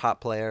as a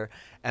top player.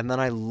 And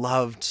then I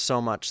loved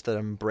so much the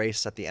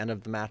embrace at the end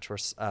of the match where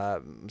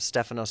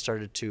Stefano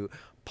started to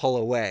pull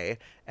away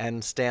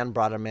and Stan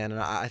brought him in.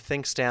 And I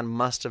think Stan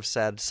must have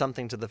said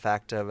something to the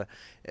fact of,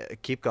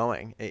 keep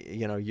going,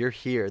 you're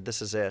here,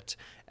 this is it.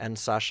 And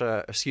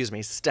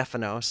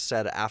Stefano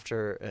said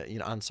after,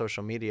 on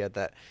social media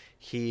that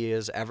he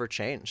is ever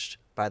changed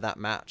by that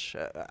match.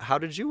 How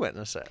did you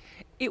witness it?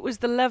 It was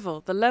the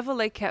level. The level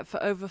they kept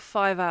for over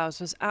 5 hours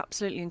was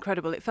absolutely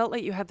incredible. It felt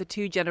like you had the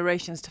two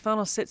generations.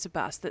 Stefanos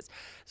Tsitsipas that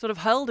sort of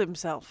hurled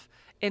himself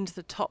into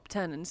the top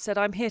 10 and said,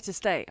 I'm here to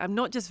stay. I'm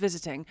not just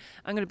visiting.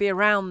 I'm going to be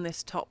around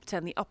this top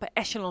 10, the upper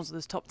echelons of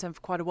this top 10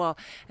 for quite a while.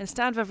 And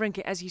Stan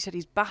Wawrinka, as you said,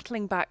 he's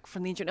battling back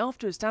from the injury. And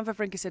afterwards, Stan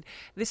Wawrinka said,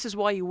 this is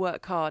why you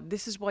work hard.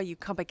 This is why you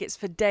come back. It's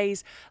for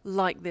days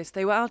like this.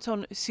 They were out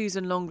on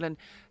Susan Longlen.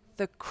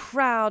 The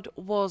crowd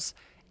was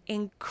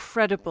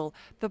incredible.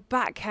 The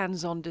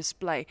backhands on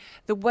display,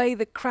 the way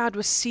the crowd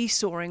was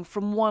seesawing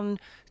from one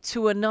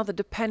to another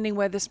depending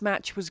where this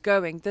match was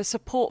going, the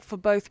support for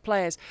both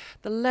players,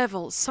 the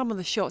level, some of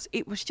the shots,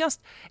 it was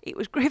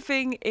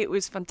gripping, it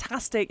was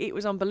fantastic, it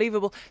was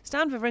unbelievable.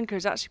 Stan Wawrinka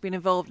has actually been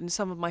involved in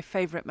some of my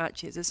favourite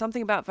matches. There's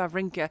something about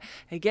Wawrinka.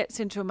 He gets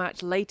into a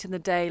match late in the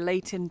day,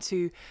 late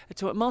into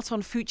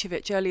Marton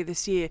Fucsovics earlier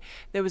this year.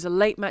 There was a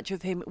late match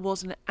with him. It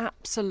was an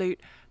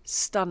absolute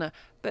stunner.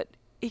 But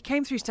he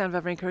came through Stan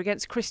Wawrinka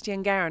against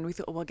Christian Garin. We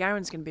thought, well,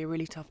 Garin's going to be a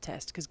really tough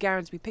test because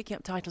Garin's been picking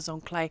up titles on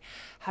clay,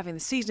 having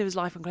the season of his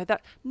life on clay.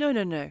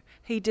 No.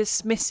 He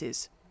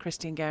dismisses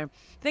Christian Garin.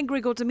 Then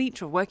Grigor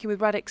Dimitrov working with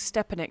Radek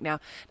Stepanek now.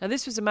 Now,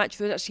 this was a match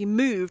that actually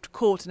moved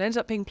court and ended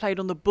up being played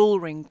on the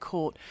Bullring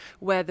court,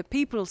 where the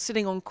people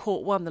sitting on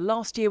court 1, the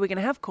last year we're going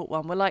to have court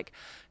 1, were like,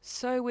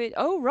 we've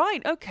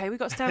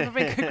got Stan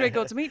Wawrinka,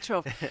 Grigor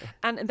Dimitrov.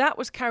 And that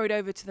was carried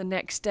over to the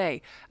next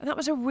day. And that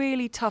was a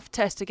really tough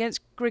test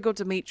against Grigor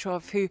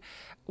Dimitrov, who,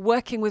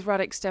 working with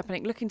Radek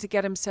Stepanek, looking to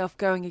get himself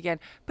going again.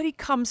 But he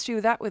comes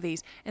through that with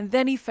ease. And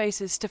then he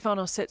faces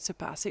Stefanos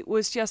Tsitsipas. It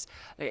was just,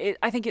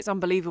 I think it's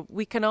unbelievable.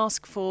 We can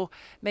ask for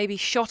maybe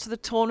shot of the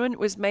tournament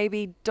was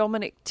maybe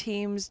Dominic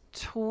Thiem's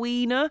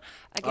tweener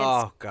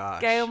against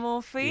Gael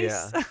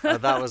Monfils. Yeah,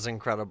 that was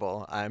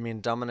incredible. I mean,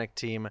 Dominic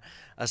Thiem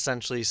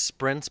essentially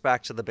sprints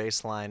back to the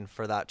baseline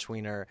for that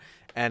tweener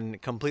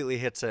and completely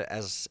hits it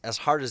as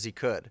hard as he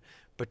could.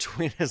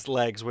 between his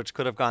legs, which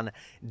could have gone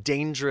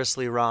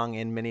dangerously wrong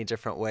in many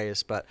different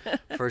ways. But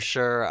for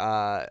sure,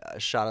 a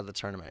shot of the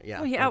tournament.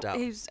 Yeah, well,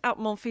 he's out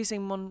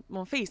Monfils-ing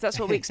Monfils. That's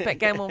what we expect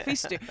Gael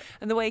Monfils to do.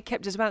 And the way he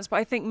kept his balance. But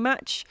I think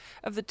match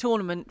of the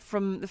tournament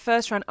from the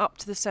first round up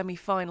to the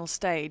semi-final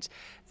stage,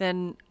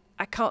 then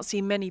I can't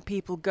see many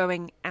people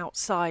going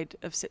outside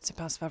of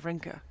Tsitsipas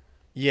Wawrinka.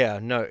 Yeah,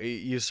 no,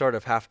 you sort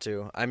of have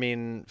to. I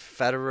mean,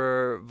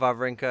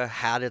 Federer-Wawrinka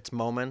had its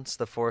moments,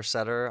 the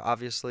four-setter,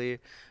 obviously.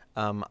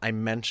 I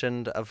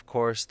mentioned, of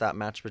course, that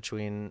match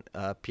between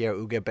Pierre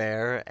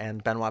Huguebert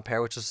and Benoit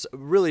Paire, which is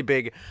really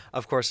big,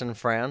 of course, in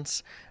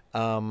France.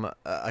 Karen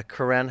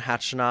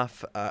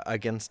Khachanov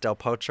against Del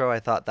Potro, I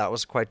thought that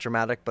was quite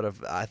dramatic, but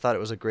I thought it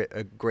was a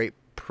great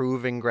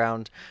proving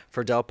ground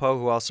for Delpo,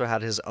 who also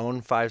had his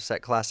own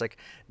 5-set classic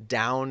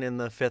down in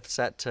the 5th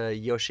set to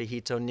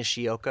Yoshihito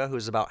Nishioka,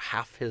 who's about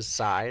half his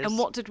size. And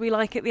what did we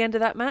like at the end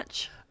of that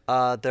match?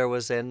 There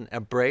was an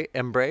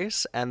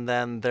embrace, and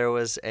then there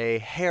was a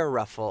hair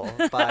ruffle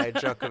by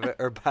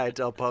by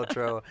Del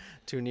Potro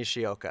to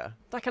Nishioka.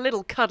 Like a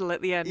little cuddle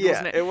at the end,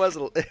 wasn't it? It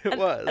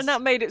was. And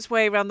that made its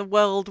way around the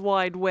World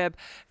Wide Web.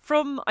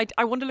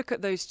 I want to look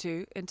at those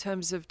two in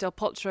terms of Del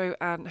Potro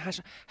and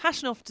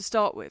Khachanov to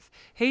start with.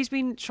 He's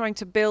been trying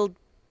to build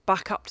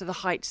back up to the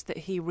heights that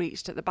he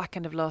reached at the back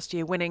end of last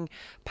year, winning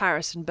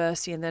Paris and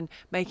Bercy and then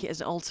make it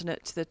as an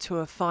alternate to the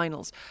Tour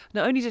finals.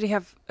 Not only did he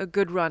have a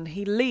good run,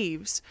 he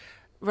leaves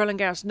Roland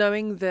Garros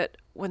knowing that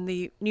when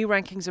the new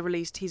rankings are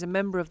released, he's a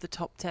member of the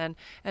top 10,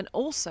 and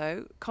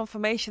also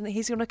confirmation that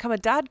he's going to become a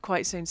dad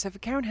quite soon. So for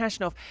Karen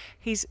Khachanov,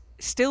 he's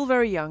still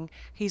very young,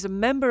 he's a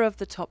member of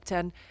the top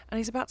 10, and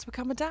he's about to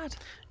become a dad.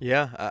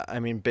 Yeah, I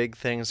mean, big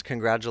things.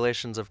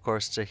 Congratulations, of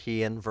course, to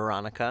he and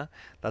Veronica.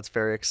 That's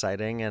very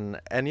exciting.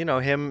 And you know,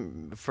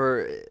 him,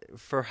 for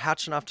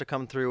Khachanov to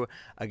come through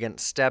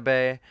against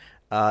Stebe,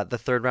 the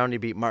third round he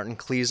beat Martin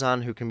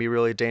Klizan, who can be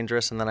really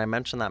dangerous. And then I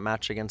mentioned that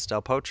match against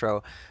Del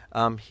Potro.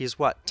 He's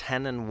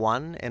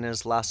 10-1 in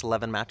his last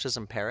 11 matches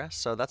in Paris,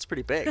 so that's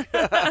pretty big.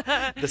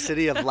 The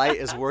city of light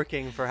is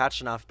working for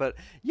Khachanov. But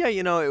yeah,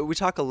 you know, we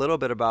talk a little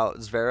bit about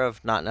Zverev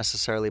not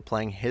necessarily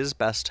playing his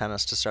best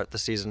tennis to start the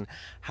season.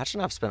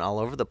 Khachanov's been all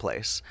over the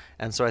place,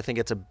 and so I think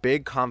it's a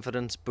big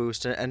confidence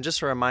boost. And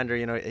just a reminder,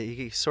 you know,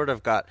 he sort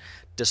of got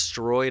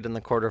destroyed in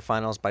the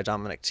quarterfinals by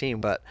Dominic Thiem,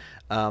 but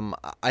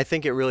I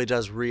think it really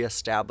does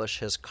reestablish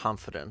his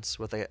confidence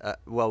with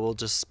we'll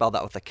just spell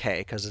that with a K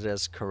because it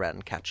is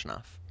Karen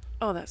Khachanov.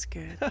 Oh, that's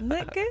good. Isn't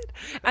that good?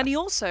 And he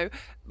also,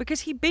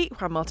 because he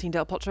beat Juan Martín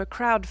Del Potro, a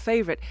crowd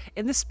favourite,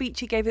 in the speech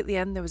he gave at the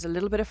end, there was a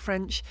little bit of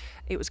French.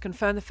 It was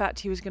confirmed the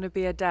fact he was going to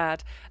be a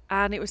dad.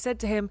 And it was said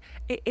to him,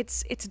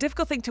 it's a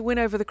difficult thing to win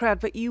over the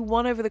crowd, but you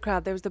won over the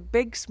crowd. There was the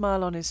big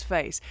smile on his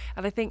face.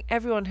 And I think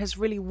everyone has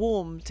really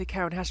warmed to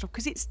Karen Khachanov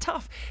because it's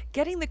tough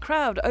getting the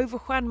crowd over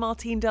Juan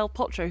Martín Del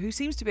Potro, who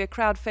seems to be a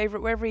crowd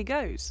favourite wherever he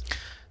goes.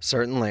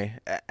 Certainly.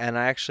 And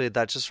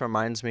that just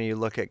reminds me, you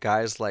look at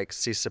guys like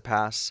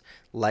Tsitsipas,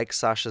 like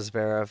Sasha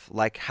Zverev,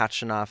 like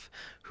Khachanov,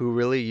 who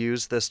really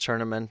use this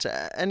tournament.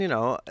 And, you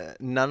know,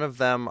 none of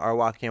them are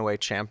walking away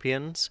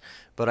champions,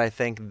 but I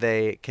think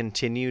they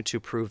continue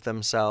to prove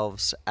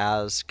themselves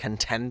as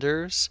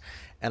contenders.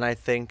 And I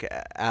think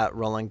at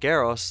Roland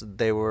Garros,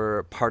 they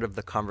were part of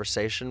the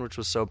conversation, which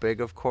was so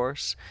big, of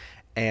course.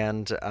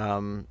 And,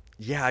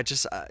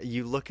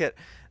 you look at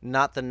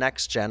not the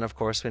next gen, of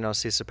course, we know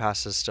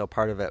Tsitsipas is still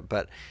part of it,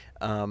 but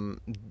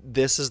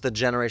this is the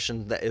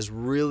generation that is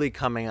really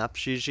coming up,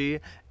 Gigi,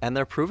 and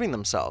they're proving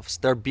themselves.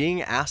 They're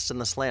being asked in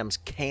the slams,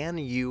 can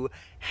you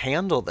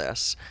handle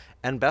this?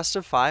 And best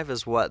of 5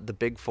 is what the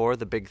big 4,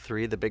 the big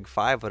 3, the big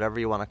 5, whatever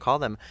you want to call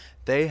them,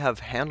 they have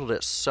handled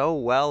it so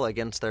well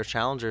against their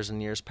challengers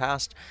in years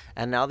past,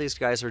 and now these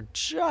guys are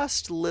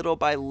just little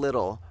by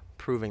little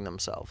proving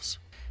themselves.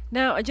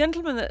 Now, a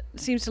gentleman that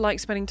seems to like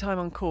spending time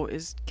on court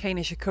is Kei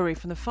Nishikori.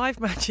 From the 5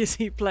 matches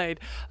he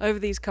played over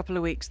these couple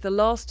of weeks, the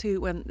last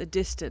 2 went the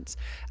distance.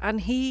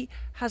 And he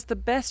has the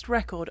best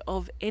record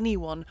of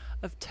anyone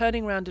of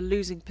turning around a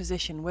losing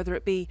position, whether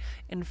it be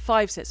in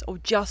 5 sets or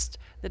just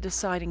the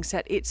deciding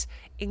set. It's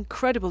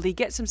incredible. He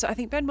gets himself, I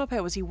think Ben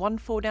Mopé, was he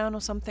 1-4 down or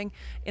something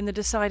in the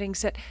deciding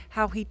set,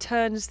 how he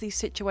turns these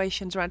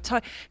situations around.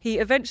 He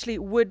eventually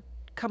would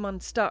come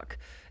unstuck.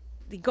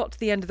 He got to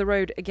the end of the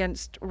road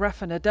against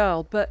Rafa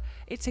Nadal, but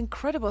it's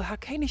incredible how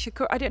Kei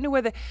Nishikori, I don't know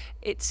whether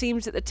it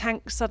seems that the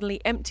tank suddenly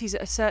empties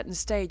at a certain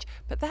stage,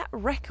 but that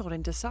record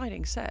in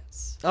deciding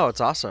sets. Oh, it's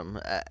awesome.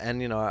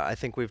 And, you know, I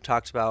think we've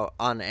talked about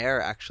on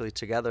air actually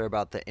together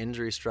about the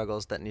injury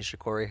struggles that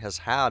Nishikori has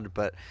had,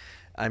 but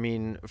I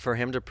mean, for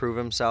him to prove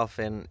himself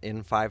in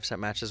 5-set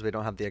matches, we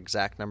don't have the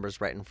exact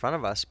numbers right in front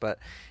of us, but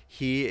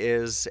he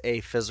is a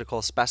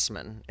physical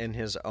specimen in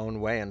his own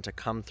way. And to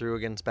come through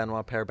against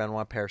Benoit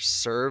Paire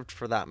served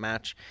for that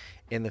match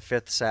in the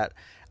 5th set.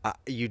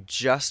 You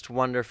just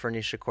wonder for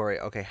Nishikori,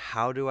 okay,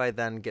 how do I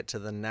then get to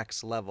the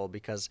next level?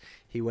 Because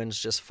he wins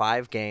just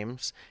 5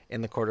 games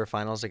in the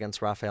quarterfinals against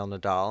Rafael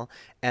Nadal.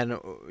 And,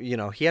 you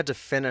know, he had to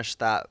finish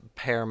that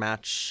pair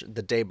match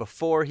the day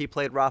before he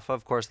played Rafa.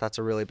 Of course, that's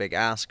a really big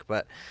ask.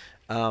 But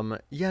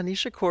Yeah,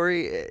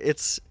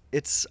 Nishikori,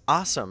 it's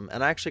awesome.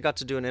 And I actually got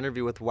to do an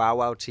interview with Wow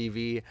Wow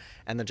TV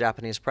and the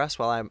Japanese press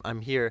while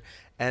I'm here.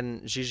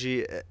 And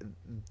Gigi,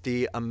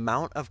 the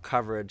amount of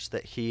coverage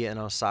that he and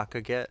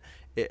Osaka get,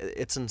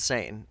 it's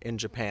insane in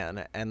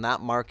Japan. And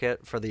that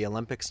market for the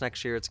Olympics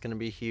next year, it's going to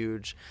be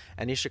huge.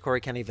 And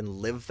Nishikori can't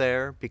even live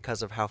there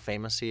because of how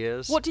famous he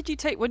is. What did you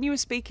take when you were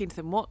speaking to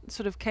them? What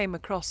sort of came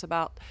across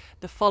about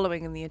the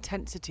following and the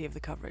intensity of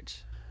the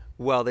coverage?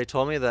 Well, they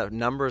told me that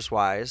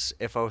numbers-wise,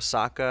 if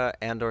Osaka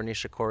and or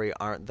Nishikori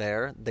aren't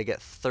there, they get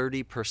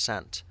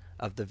 30%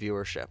 of the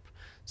viewership.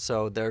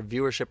 So their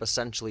viewership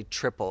essentially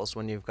triples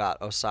when you've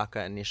got Osaka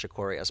and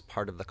Nishikori as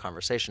part of the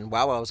conversation.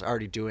 WoW was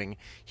already doing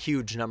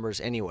huge numbers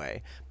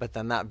anyway, but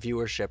then that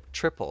viewership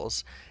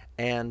triples.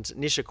 And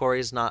Nishikori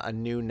is not a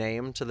new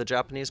name to the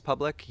Japanese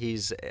public.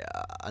 He's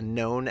a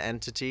known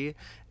entity.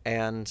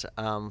 And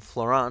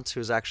Florent,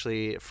 who's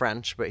actually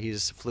French, but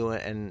he's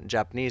fluent in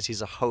Japanese,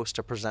 he's a host,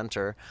 a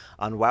presenter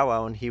on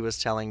WoW, and he was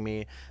telling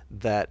me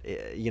that,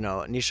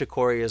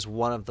 Nishikori is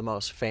one of the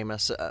most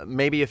famous,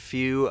 maybe a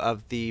few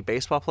of the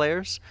baseball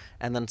players,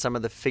 and then some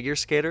of the figure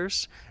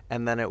skaters,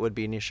 and then it would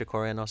be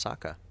Nishikori and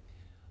Osaka.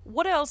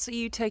 What else are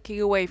you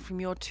taking away from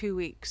your 2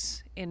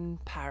 weeks in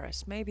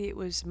Paris? Maybe it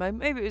was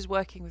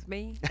working with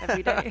me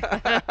every day.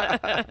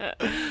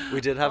 We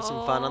did have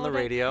some fun on the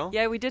radio.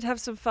 Yeah, we did have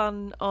some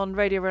fun on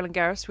Radio Roland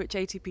Garros, which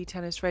ATP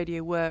Tennis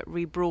Radio were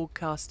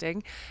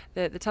rebroadcasting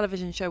the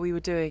television show we were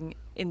doing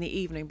in the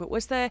evening. But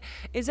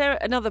is there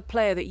another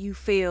player that you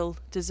feel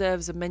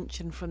deserves a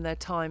mention from their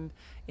time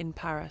in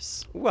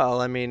Paris?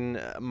 Well, I mean,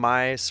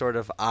 my sort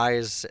of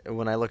eyes,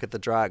 when I look at the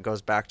draw, it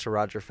goes back to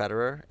Roger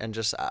Federer. And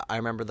I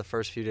remember the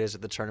first few days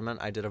of the tournament,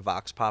 I did a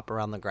Vox Pop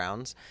around the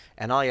grounds.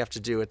 And all you have to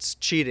do, it's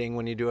cheating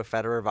when you do a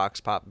Federer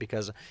Vox Pop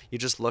because you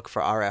just look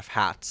for RF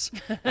hats.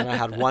 And I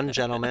had one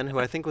gentleman who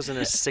I think was in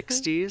his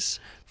 60s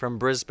from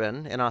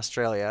Brisbane in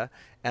Australia.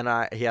 And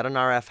he had an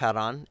RF hat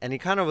on, and he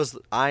kind of was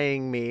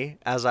eyeing me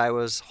as I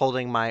was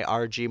holding my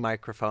RG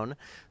microphone.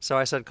 So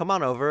I said, come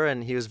on over,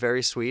 and he was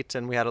very sweet,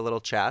 and we had a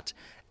little chat.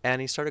 And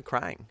he started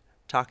crying,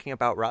 talking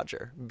about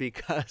Roger,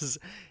 because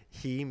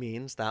he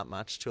means that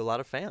much to a lot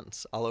of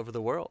fans all over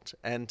the world.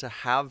 And to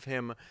have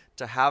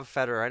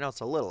Federer, I know it's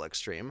a little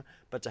extreme,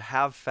 but to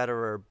have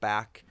Federer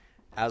back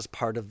as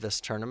part of this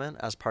tournament,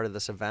 as part of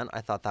this event,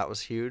 I thought that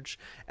was huge.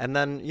 And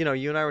then,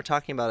 you and I were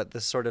talking about it,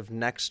 this sort of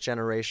next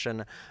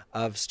generation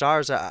of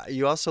stars.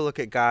 You also look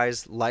at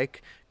guys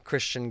like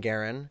Christian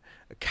Garin,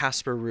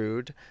 Casper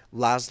Ruud,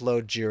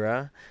 Laszlo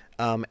Djura,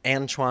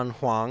 Antoine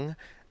Huang,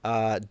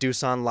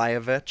 Dusan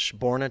Lajovic,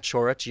 Borna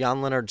Coric,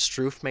 Jan-Lennard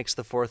Struff makes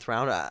the fourth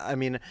round. I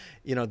mean,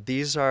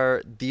 these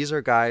are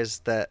guys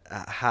that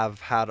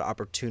have had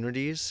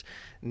opportunities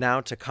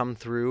now to come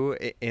through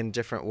in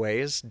different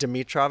ways.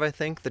 Dimitrov, I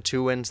think, the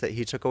 2 wins that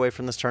he took away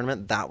from this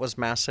tournament, that was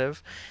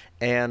massive.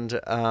 And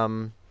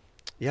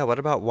what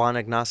about Juan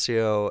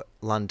Ignacio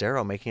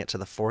Londero making it to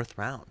the fourth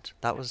round?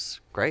 That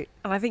was great.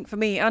 And I think for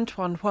me,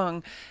 Antoine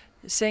Huang,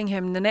 seeing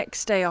him the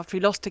next day after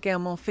he lost to Gael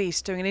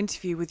Monfils, doing an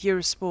interview with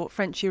Eurosport,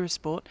 French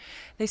Eurosport,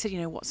 they said,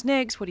 what's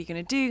next? What are you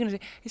going to do?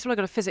 He said, well, I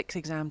got a physics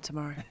exam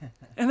tomorrow.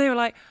 And they were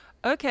like,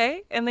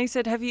 okay. And they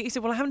said, he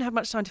said, well, I haven't had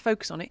much time to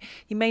focus on it.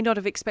 He may not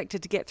have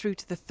expected to get through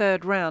to the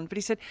third round, but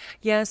he said,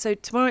 yeah, so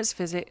tomorrow it's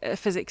a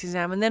physics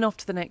exam and then off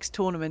to the next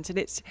tournament. And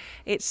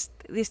it's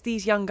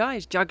these young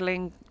guys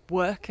juggling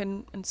work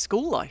and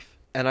school life.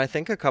 And I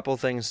think a couple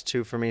things,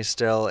 too, for me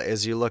still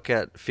is you look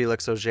at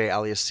Felix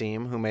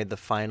Auger-Aliassime, who made the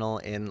final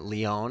in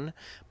Lyon,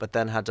 but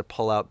then had to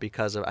pull out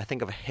because of, I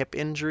think, of a hip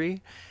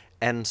injury.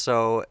 And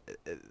so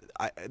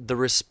the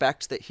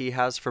respect that he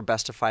has for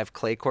best-of-5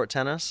 clay court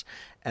tennis,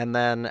 and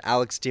then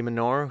Alex de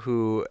Minaur,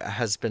 who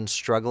has been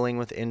struggling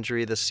with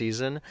injury this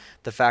season,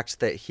 the fact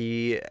that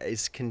he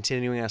is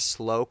continuing a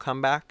slow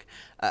comeback,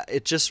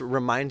 it just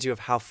reminds you of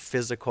how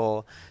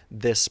physical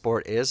this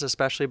sport is,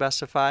 especially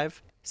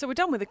best-of-5. So we're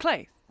done with the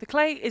clay. The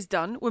clay is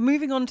done. We're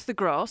moving on to the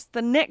grass.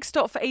 The next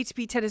stop for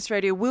ATP Tennis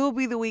Radio will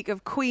be the week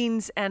of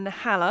Queens and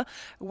Halle,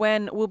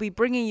 when we'll be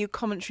bringing you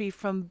commentary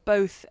from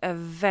both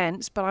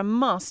events. But I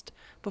must,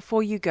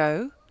 before you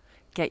go,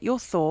 get your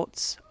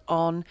thoughts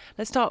on...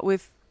 Let's start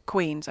with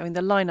Queens. I mean,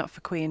 the lineup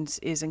for Queens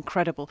is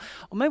incredible.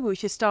 Or maybe we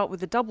should start with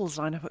the doubles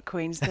lineup at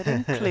Queens that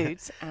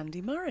includes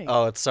Andy Murray.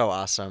 Oh, it's so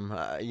awesome.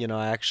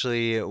 I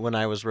actually, when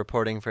I was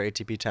reporting for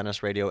ATP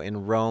Tennis Radio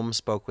in Rome,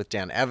 spoke with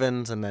Dan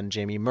Evans and then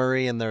Jamie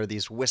Murray, and there are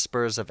these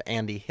whispers of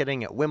Andy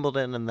hitting at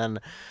Wimbledon, and then,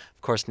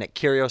 of course, Nick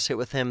Kyrgios hit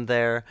with him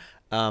there.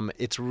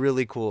 It's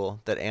really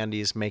cool that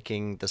Andy's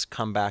making this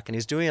comeback, and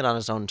he's doing it on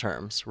his own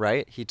terms,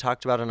 right? He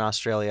talked about in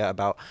Australia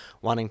about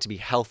wanting to be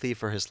healthy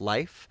for his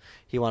life.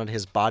 He wanted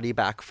his body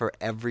back for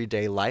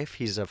everyday life.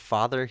 He's a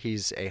father.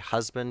 He's a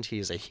husband.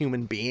 He's a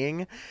human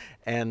being.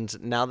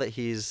 And now that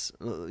he's,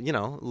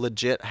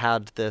 legit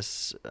had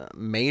this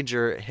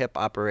major hip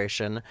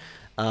operation,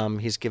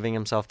 he's giving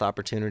himself the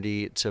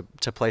opportunity to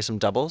play some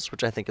doubles,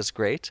 which I think is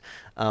great.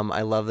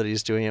 I love that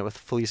he's doing it with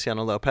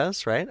Feliciano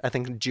Lopez, right? I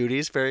think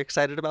Judy's very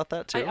excited about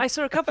that too. I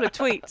saw a couple of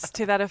tweets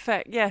to that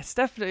effect. Yes,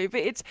 definitely.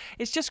 But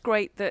it's just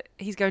great that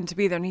he's going to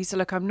be there. And he said,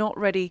 look, I'm not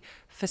ready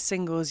for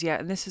singles yet.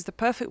 And this is the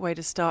perfect way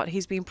to start.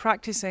 He's been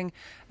practicing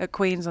at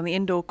Queen's on the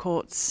indoor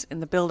courts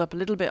in the build-up, a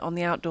little bit on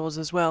the outdoors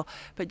as well.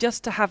 But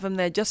just to have him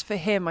there, just for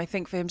him, I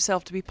think for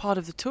himself to be part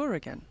of the tour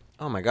again.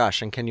 Oh my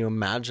gosh! And can you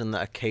imagine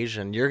the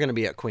occasion? You're going to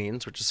be at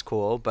Queen's, which is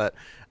cool, but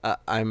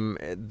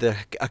the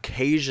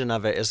occasion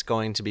of it is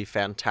going to be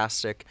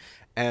fantastic.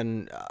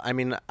 And I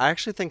mean, I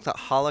actually think that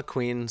Halle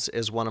Queen's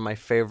is one of my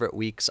favorite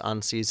weeks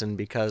on season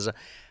because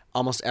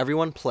almost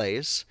everyone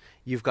plays.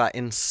 You've got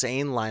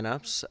insane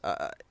lineups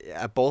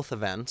at both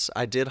events.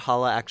 I did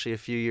Halle actually a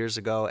few years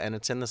ago, and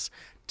it's in this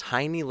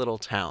tiny little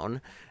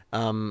town.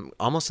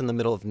 Almost in the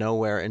middle of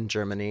nowhere in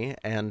Germany,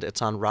 and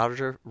it's on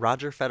Roger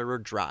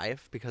Federer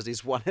Drive because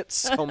he's won it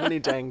so many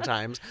dang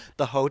times.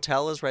 The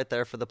hotel is right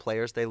there for the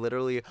players. They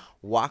literally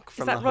walk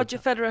from the Roger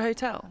Federer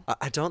Hotel?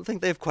 I don't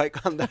think they've quite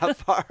gone that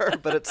far,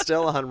 but it's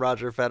still on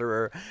Roger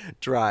Federer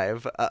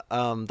Drive.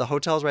 The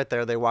hotel's right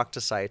there. They walk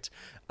to site.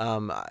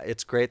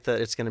 It's great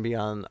that it's going to be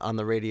on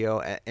the radio,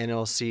 and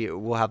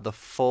we'll have the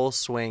full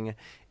swing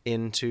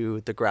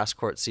into the grass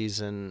court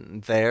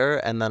season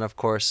there, and then of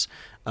course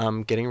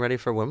getting ready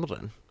for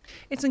Wimbledon.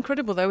 It's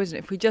incredible though, isn't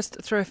it? If we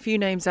just throw a few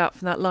names out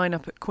from that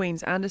lineup at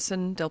Queen's: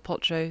 Anderson, Del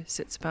Potro,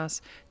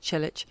 Tsitsipas,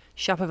 Cilic,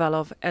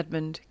 Shapovalov,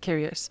 Edmund,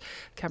 Kyrgios,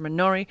 Cameron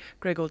Norrie,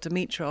 Grigor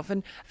Dimitrov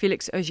and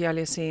Felix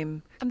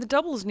Auger-Aliassime. And the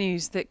doubles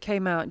news that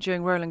came out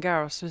during Roland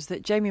Garros was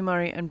that Jamie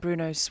Murray and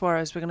Bruno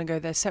Suarez were going to go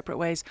their separate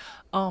ways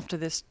after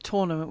this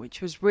tournament,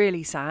 which was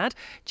really sad.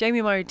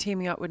 Jamie Murray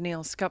teaming up with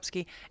Neil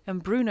Skupski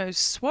and Bruno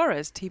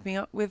Suarez teaming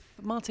up with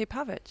Mate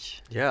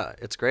Pavic. Yeah,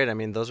 it's great. I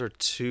mean, those are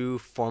two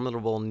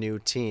formidable new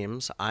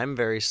teams. I'm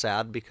very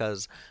sad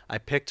because I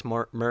picked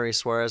Murray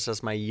Suarez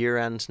as my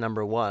year-end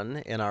number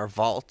one in our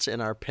vault, in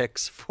our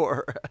picks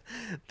for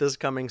this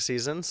coming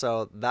season.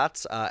 So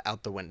that's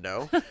out the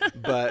window.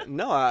 But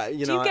no, Do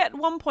you get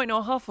 1 point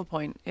or half a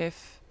point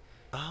if...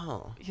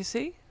 Oh. You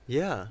see?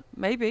 Yeah.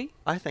 Maybe.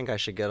 I think I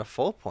should get a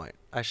full point.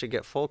 I should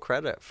get full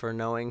credit for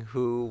knowing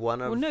who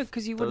one of Well, no,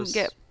 because you wouldn't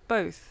get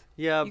both.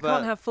 Yeah, you but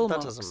can't have full that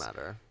marks. doesn't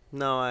matter.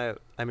 No,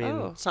 I mean,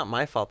 It's not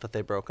my fault that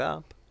they broke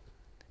up.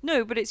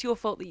 No, but it's your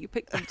fault that you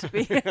picked them to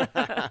be.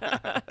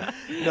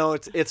 No,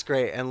 it's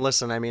great. And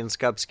listen, I mean,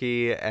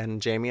 Skupski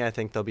and Jamie, I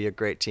think they'll be a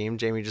great team.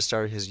 Jamie just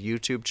started his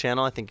YouTube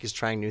channel. I think he's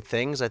trying new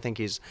things. I think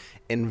he's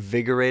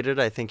invigorated.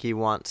 I think he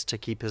wants to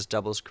keep his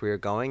doubles career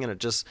going.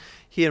 And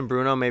he and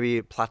Bruno maybe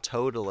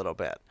plateaued a little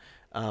bit.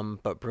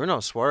 But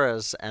Bruno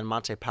Suarez and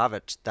Mate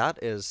Pavic,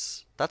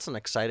 that's an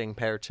exciting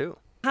pair too.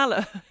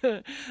 Halle,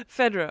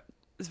 Federer,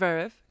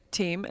 Zverev,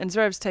 team. And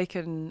Zverev's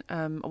taken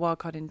a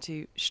wildcard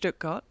into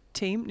Stuttgart.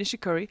 Team,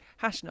 Nishikori,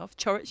 Hashanov,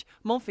 Coric,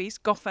 Monfils,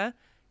 Goffin,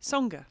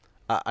 Tsonga.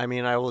 I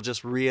mean, I will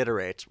just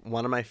reiterate,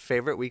 one of my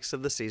favorite weeks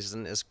of the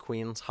season is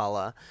Queen's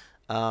Halle.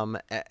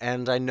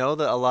 And I know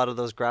that a lot of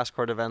those grass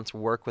court events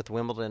work with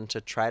Wimbledon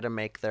to try to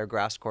make their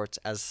grass courts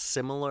as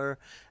similar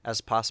as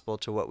possible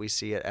to what we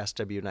see at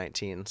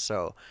SW19.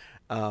 So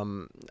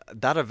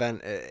that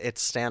event,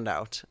 it's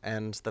standout.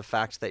 And the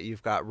fact that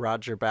you've got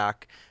Roger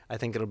back, I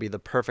think it'll be the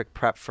perfect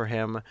prep for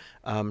him.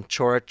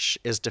 Coric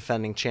is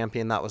defending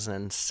champion. That was an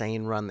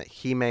insane run that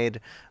he made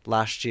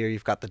last year.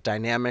 You've got the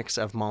dynamics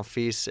of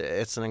Monfils.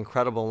 It's an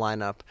incredible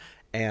lineup.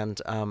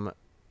 And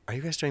are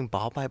you guys doing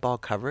ball-by-ball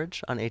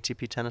coverage on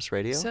ATP Tennis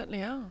Radio?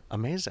 Certainly are.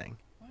 Amazing.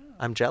 Wow.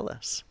 I'm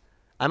jealous.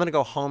 I'm going to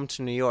go home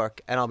to New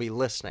York, and I'll be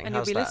listening. And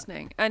How's you'll be that?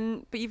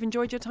 listening. But you've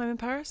enjoyed your time in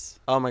Paris?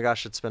 Oh, my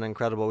gosh, it's been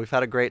incredible. We've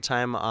had a great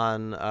time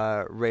on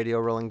Radio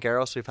Roland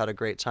Garros. We've had a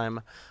great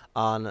time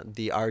on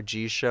the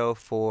RG show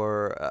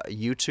for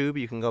YouTube.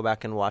 You can go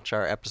back and watch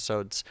our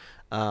episodes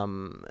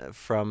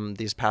from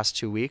these past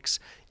 2 weeks.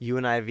 You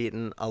and I have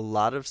eaten a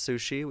lot of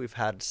sushi. We've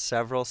had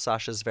several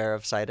Sasha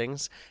Zverev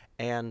sightings.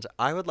 And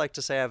I would like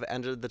to say I've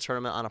ended the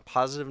tournament on a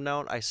positive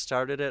note. I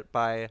started it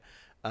by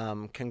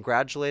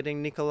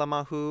congratulating Nicolas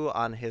Mahut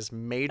on his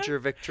major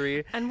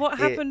victory. And what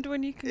happened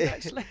when you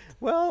congratulated?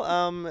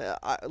 Well,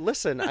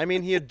 listen, I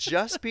mean, he had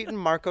just beaten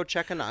Marco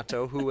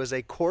Cecchinato, who was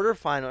a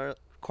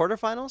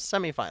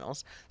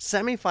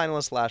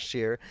semifinalist last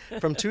year,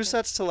 from 2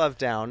 sets to love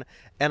down.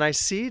 And I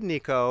see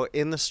Nico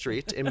in the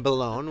street in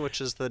Boulogne,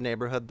 which is the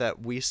neighborhood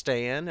that we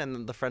stay in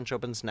and the French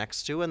Open's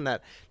next to, and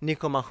that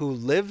Nico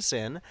Mahut lives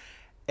in.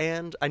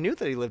 And I knew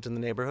that he lived in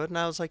the neighborhood, and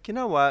I was like, you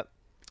know what?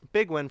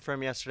 Big win for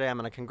him yesterday. I'm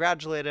going to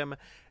congratulate him.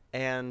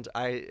 And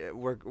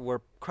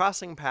we're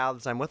crossing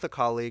paths. I'm with a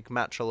colleague,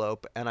 Matt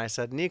Chalope, and I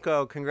said,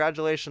 Nico,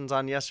 congratulations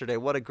on yesterday.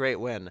 What a great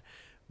win.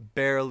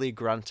 Barely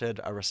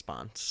grunted a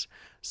response.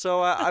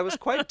 So I was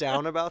quite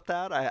down about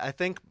that. I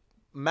think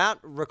Matt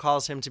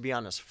recalls him to be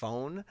on his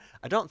phone.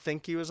 I don't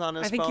think he was on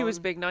his phone. I think he was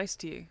being nice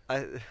to you.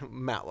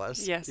 Matt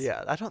was. Yes.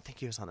 Yeah, I don't think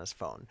he was on his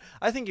phone.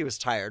 I think he was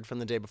tired from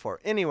the day before.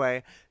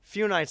 Anyway,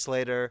 few nights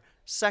later,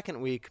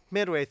 second week,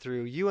 midway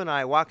through, you and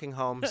I walking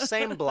home,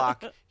 same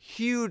block,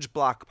 huge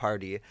block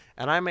party.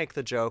 And I make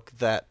the joke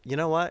that, you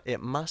know what?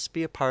 It must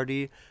be a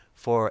party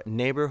for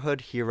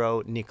neighborhood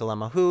hero Nicolas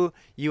Mahut.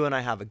 You and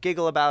I have a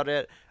giggle about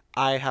it.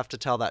 I have to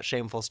tell that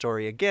shameful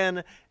story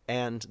again.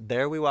 And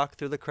there we walk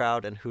through the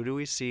crowd, and who do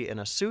we see in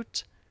a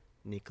suit?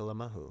 Nicolas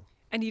Mahut.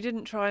 And you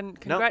didn't try and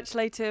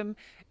congratulate him?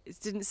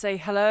 Didn't say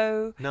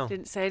hello? No.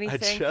 Didn't say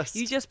anything?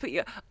 You just put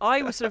your...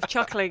 I was sort of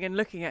chuckling and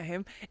looking at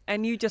him,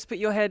 and you just put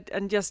your head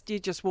and you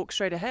just walked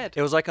straight ahead.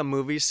 It was like a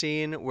movie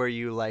scene where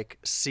you like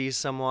see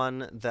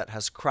someone that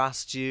has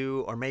crossed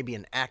you, or maybe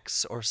an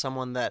ex, or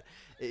someone that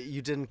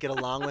you didn't get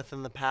along with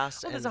in the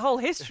past. There's a whole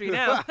history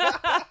now.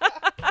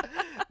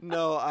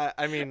 No,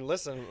 I mean,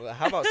 listen,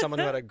 how about someone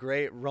who had a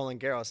great Roland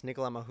Garros,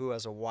 Nicolas Mahut,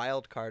 as a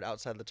wild card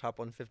outside the top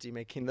 150,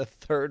 making the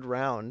third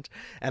round,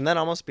 and then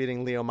almost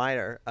beating Leo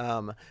Meyer.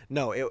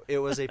 No, it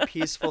was a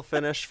peaceful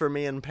finish for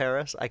me in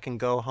Paris. I can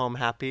go home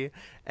happy,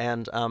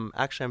 and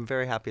actually I'm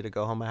very happy to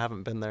go home. I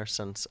haven't been there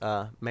since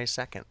May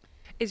 2nd.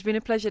 It's been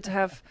a pleasure to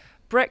have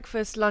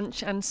breakfast,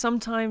 lunch, and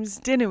sometimes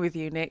dinner with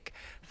you, Nick,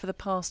 for the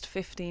past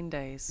 15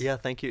 days. Yeah,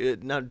 thank you.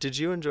 Now, did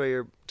you enjoy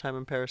your time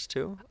in Paris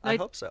too? I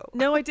hope so.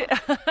 No, I did.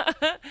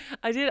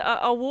 I did.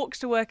 Our walks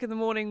to work in the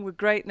morning were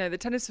great. No, the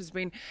tennis has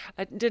been...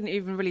 I didn't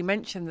even really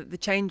mention the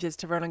changes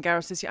to Roland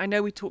Garros this year. I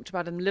know we talked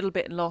about them a little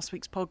bit in last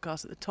week's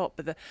podcast at the top,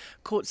 but the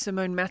Court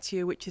Simone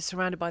Mathieu, which is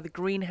surrounded by the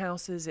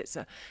greenhouses, it's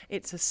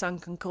a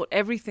sunken court.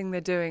 Everything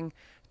they're doing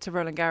to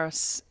Roland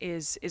Garros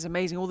is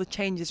amazing. All the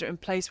changes are in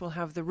place. We'll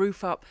have the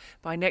roof up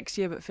by next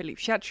year, but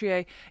Philippe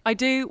Chatrier.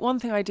 One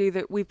thing I do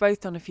that we've both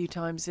done a few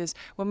times is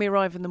when we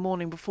arrive in the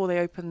morning before they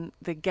open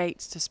the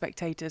gates to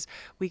spectators,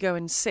 we go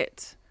and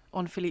sit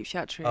on Philippe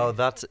Chatrier. Oh,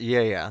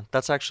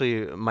 that's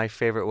actually my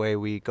favorite way.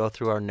 We go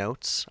through our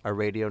notes, our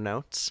radio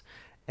notes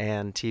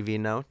and TV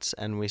notes,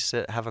 and we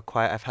have a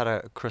quiet... I've had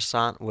a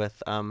croissant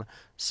with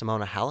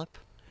Simona Halep.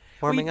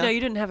 No, you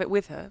didn't have it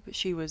with her, but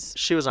she was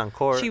on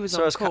court. She was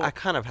on court. I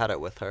kind of had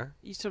it with her.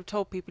 You sort of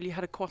told people you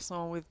had a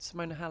croissant with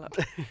Simona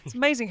Halep. It's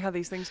amazing how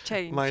these things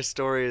change. My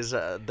stories,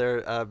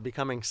 they're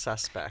becoming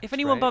suspect. If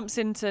anyone bumps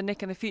into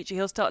Nick in the future,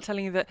 he'll start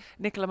telling you that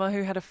Nicolas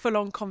Mahut had a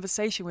full-on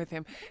conversation with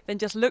him. Then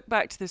just look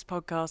back to this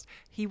podcast.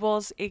 He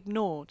was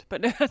ignored.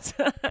 But no, it's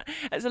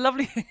a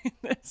lovely thing.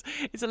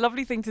 It's a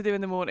lovely thing to do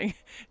in the morning,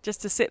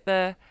 just to sit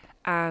there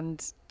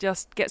and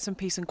just get some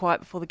peace and quiet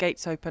before the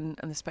gates open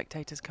and the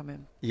spectators come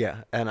in.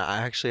 Yeah, and I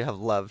actually have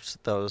loved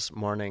those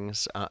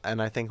mornings.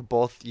 And I think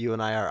both you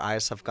and I, our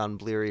eyes have gone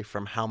bleary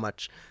from how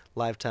much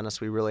live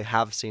tennis we really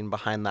have seen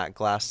behind that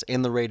glass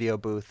in the radio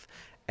booth.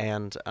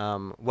 And,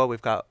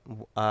 we've got,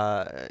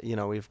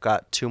 we've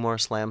got 2 more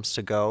slams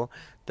to go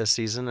this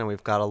season, and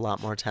we've got a lot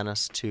more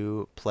tennis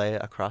to play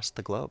across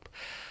the globe.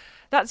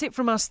 That's it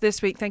from us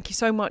this week. Thank you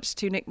so much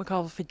to Nick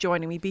McCarvel for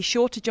joining me. Be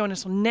sure to join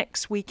us on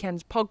next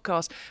weekend's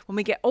podcast when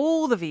we get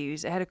all the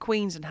views ahead of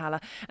Queens and Halle.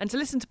 And to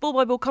listen to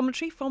ball-by-ball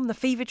commentary from the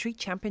Fever Tree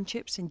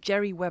Championships and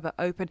Jerry Webber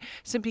Open,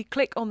 simply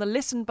click on the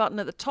listen button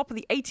at the top of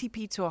the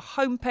ATP Tour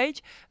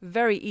homepage.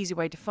 Very easy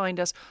way to find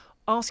us.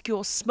 Ask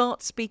your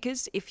smart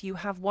speakers if you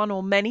have one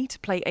or many to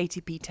play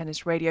ATP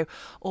Tennis Radio,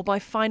 or by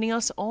finding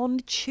us on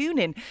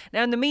TuneIn.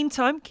 Now, in the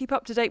meantime, keep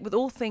up to date with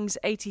all things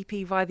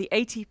ATP via the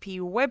ATP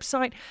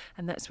website,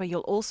 and that's where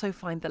you'll also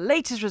find the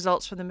latest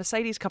results from the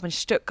Mercedes Cup in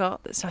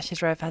Stuttgart that Sasha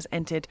Zverev has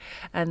entered,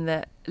 and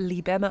the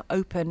Libema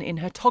Open in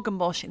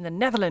Hertogenbosch in the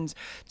Netherlands,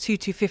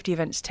 250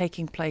 events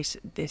taking place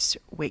this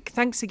week.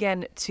 Thanks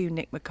again to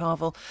Nick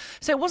McCarvel.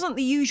 So it wasn't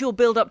the usual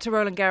build-up to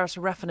Roland Garros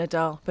or Rafa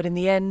Nadal, but in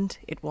the end,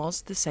 it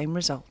was the same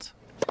result.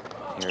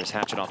 Here's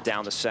Hachinov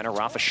down the center.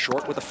 Rafa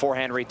short with a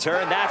forehand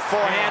return. That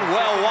forehand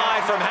well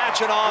wide from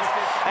Hachinov.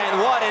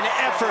 And what an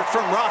effort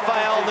from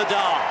Rafael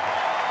Nadal.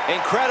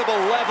 Incredible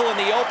level in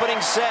the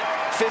opening set.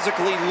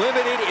 Physically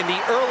limited in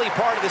the early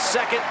part of the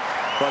second.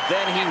 But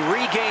then he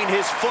regained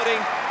his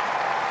footing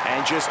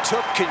and just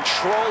took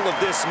control of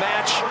this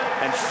match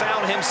and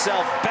found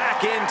himself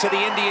back into the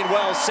Indian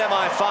Wells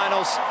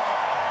semifinals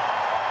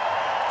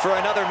for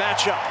another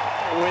matchup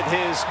with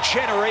his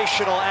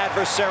generational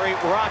adversary,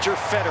 Roger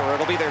Federer.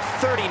 It'll be their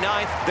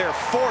 39th, their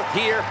 4th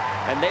here,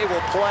 and they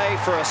will play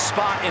for a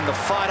spot in the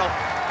final.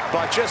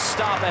 But just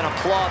stop and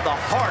applaud the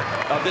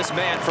heart of this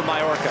man from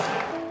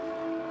Mallorca.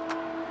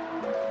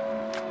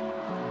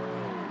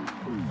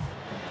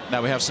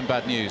 Now we have some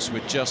bad news.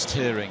 We're just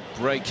hearing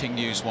breaking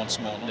news once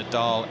more.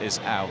 Nadal is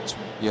out.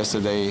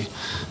 Yesterday,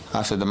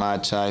 after the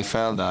match, I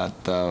felt that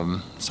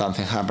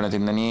something happened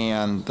in the knee,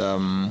 and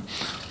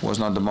was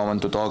not the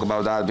moment to talk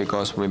about that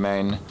because we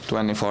remain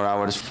 24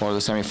 hours for the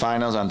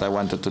semifinals, and I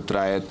wanted to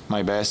try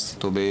my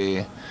best to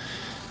be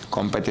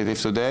competitive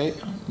today.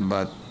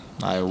 But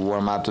I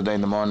warmed up today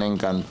in the morning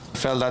and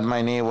felt that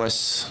my knee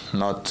was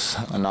not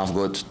enough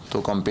good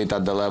to compete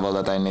at the level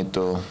that I need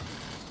to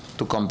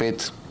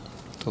compete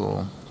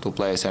to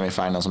play a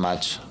semifinals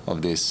match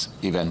of this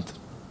event.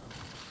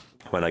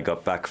 when I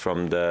got back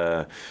from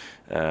the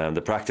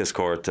practice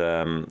court,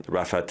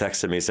 Rafa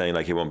texted me saying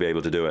like he won't be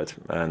able to do it,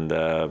 and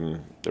the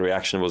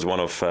reaction was one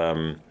of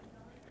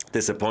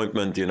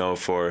disappointment, you know,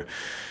 for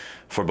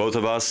both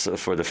of us,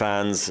 for the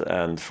fans,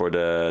 and for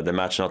the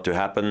match not to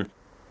happen.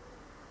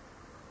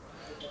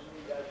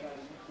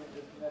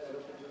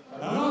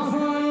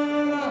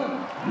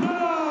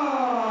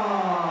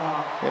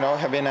 You know,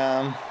 it's been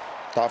a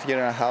tough year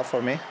and a half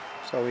for me,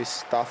 so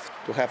it's tough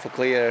to have a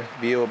clear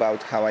view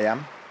about how I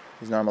am.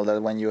 It's normal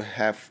that when you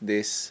have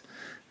these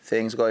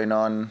things going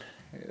on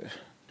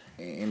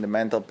in the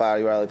mental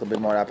part, you are a little bit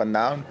more up and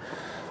down.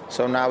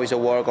 So now it's a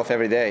work of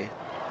every day.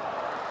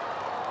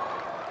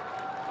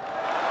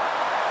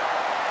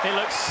 He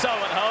looks so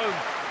at home.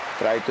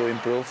 Try to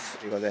improve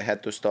because I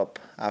had to stop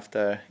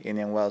after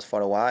Indian Wells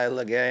for a while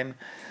again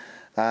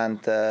and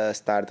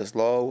start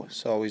slow.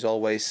 So it's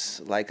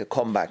always like a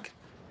comeback.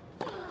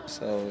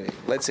 So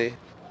let's see.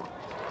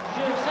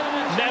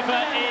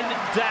 Never in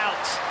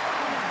doubt.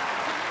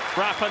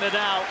 Rafa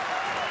Nadal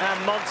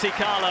and Monte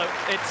Carlo.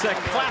 It's a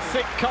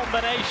classic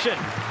combination.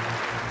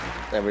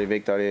 Every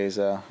victory is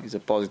a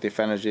positive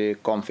energy,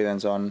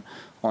 confidence on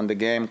the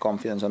game,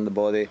 confidence on the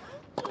body.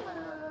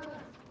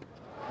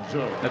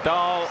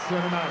 Nadal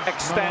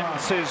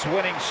extends his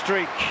winning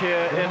streak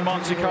here in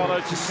Monte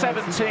Carlo to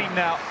 17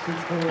 now,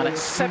 and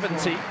it's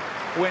 70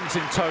 wins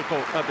in total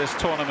at this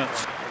tournament.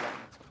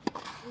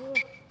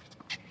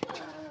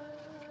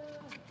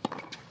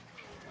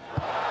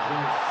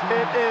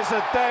 It is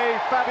a day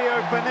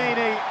Fabio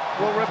Fognini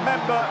will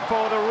remember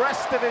for the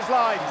rest of his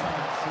life.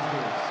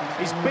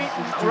 He's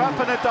beaten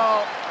Rafa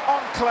Nadal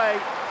on clay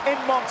in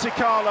Monte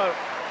Carlo,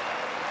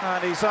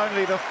 and he's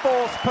only the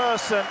fourth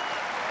person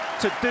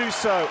to do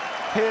so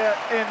here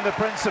in the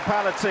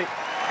Principality.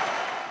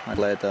 I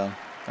played a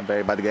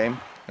very bad game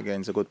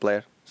against a good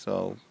player,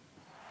 so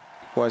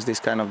it was these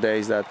kind of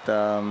days that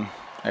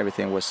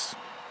everything was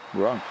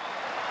wrong.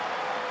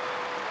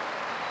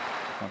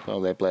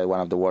 They played one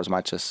of the worst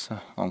matches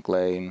on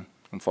clay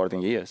in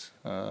 14 years.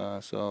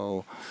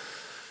 So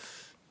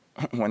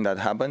when that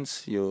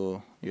happens,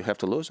 you have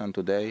to lose. And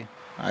today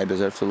I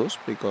deserve to lose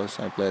because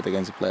I played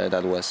against a player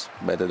that was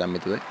better than me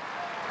today.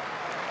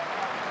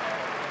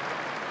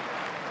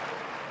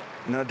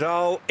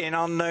 Nadal in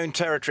unknown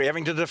territory,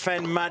 having to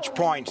defend match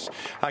points.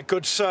 A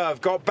good serve,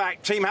 got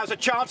back, team has a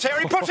chance here,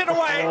 he puts it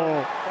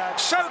away!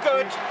 So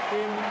good,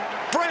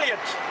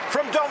 brilliant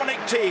from Dominic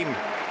Thiem.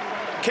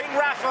 King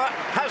Rafa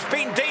has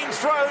been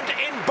dethroned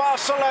in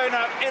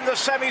Barcelona in the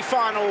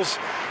semi-finals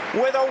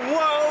with a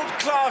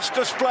world-class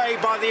display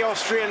by the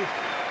Austrian.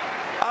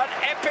 An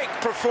epic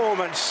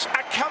performance,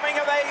 a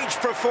coming-of-age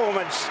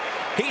performance.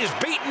 He's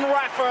beaten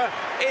Rafa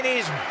in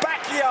his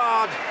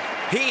backyard.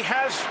 He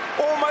has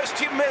almost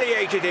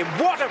humiliated him.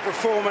 What a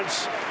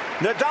performance.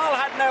 Nadal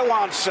had no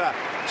answer.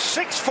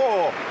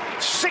 6-4,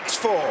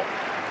 6-4.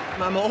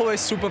 I'm always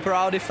super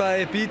proud if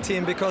I beat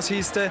him because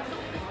he's the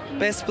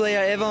best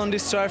player ever on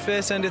this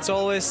surface, and it's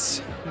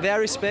always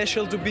very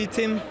special to beat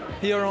him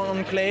here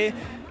on clay.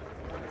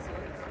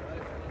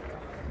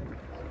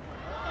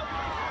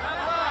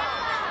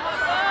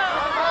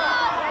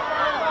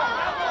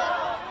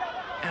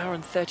 Hour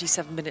and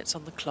 37 minutes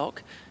on the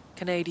clock.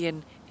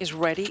 Canadian is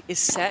ready, is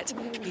set.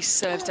 He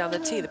serves down the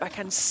tee. The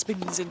backhand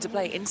spins into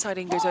play. Inside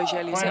in goes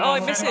Auger-Aliassime. Oh,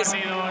 he misses.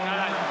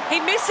 He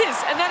misses,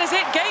 and that is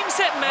it. Game,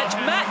 set, match.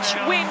 Match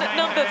win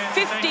number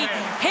 50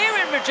 here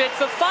in Madrid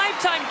for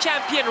five-time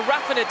champion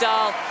Rafa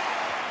Nadal.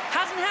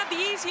 Hasn't had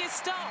the easiest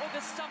start with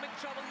the stomach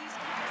trouble.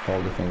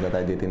 All the things that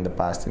I did in the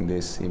past in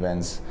these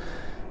events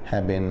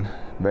have been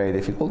very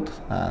difficult,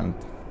 and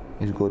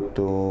it's good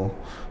to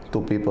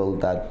people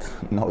that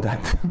know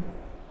that.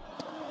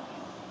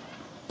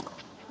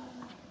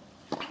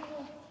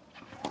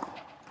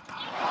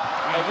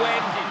 A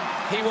win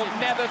he will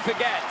never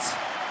forget.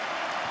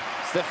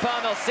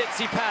 Stefanos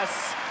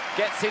Tsitsipas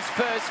gets his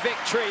first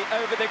victory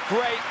over the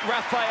great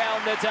Rafael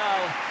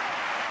Nadal.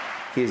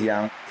 He's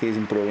young, he's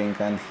improving,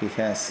 and he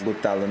has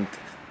good talent.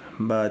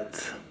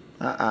 But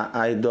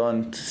I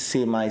don't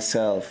see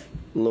myself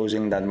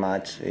losing that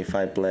match if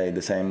I play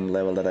the same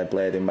level that I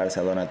played in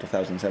Barcelona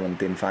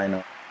 2017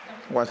 final.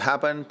 What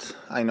happened,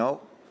 I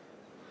know.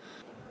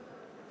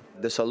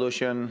 The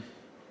solution,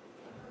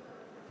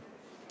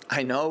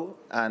 I know,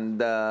 and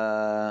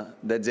the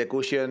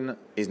execution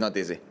is not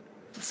easy.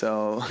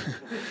 So.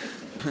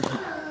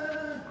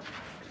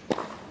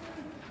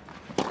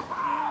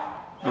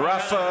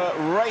 Rafa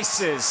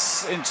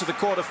races into the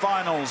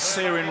quarterfinals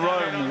here in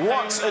Rome.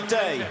 What a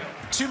day.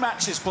 2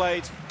 matches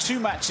played, 2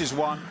 matches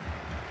won.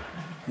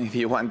 If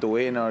you want to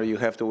win or you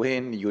have to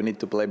win, you need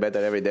to play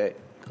better every day,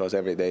 because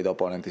every day the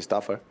opponent is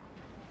tougher.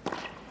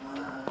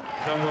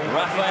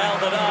 Rafael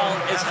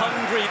Nadal is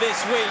hungry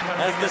this week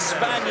as the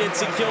Spaniard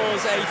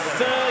secures a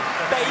 3rd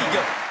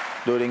bagel.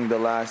 During the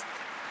last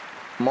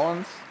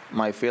month,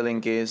 my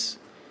feeling is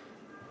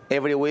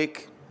every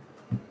week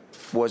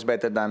was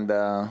better than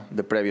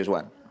the previous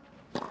one.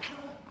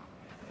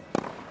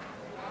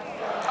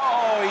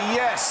 Oh,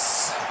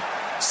 yes!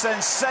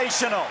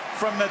 Sensational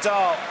from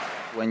Nadal.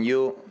 When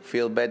you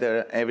feel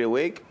better every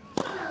week,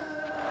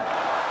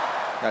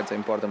 that's an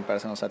important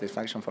personal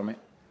satisfaction for me.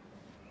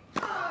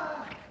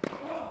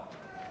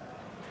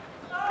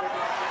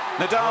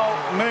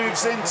 Nadal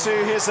moves into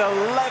his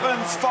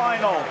 11th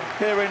final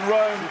here in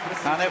Rome,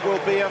 and it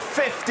will be a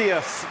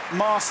 50th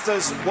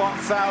Masters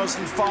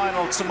 1000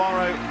 final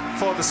tomorrow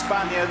for the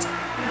Spaniard.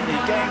 He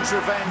gains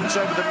revenge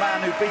over the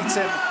man who beat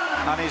him,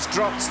 and he's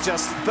dropped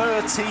just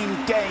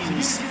 13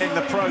 games in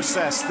the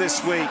process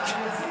this week.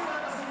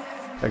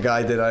 A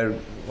guy that I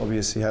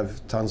obviously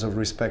have tons of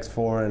respect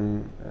for,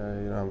 and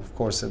of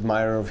course,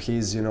 admirer of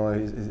his.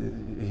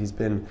 He's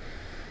been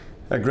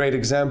a great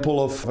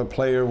example of a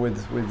player with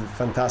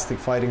fantastic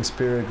fighting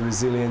spirit,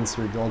 resilience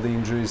with all the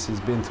injuries he's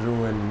been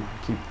through, and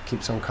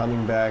keeps on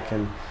coming back.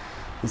 And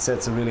he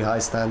sets a really high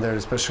standard,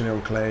 especially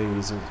on clay.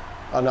 He's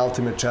an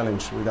ultimate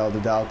challenge, without a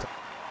doubt.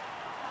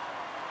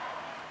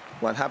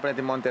 What happened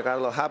in Monte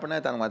Carlo happened,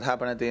 and what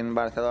happened in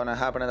Barcelona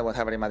happened, and what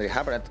happened in Madrid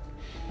happened.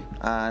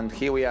 And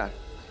here we are.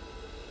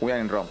 We are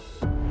in Rome.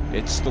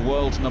 It's the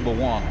world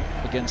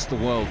 #1 against the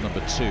world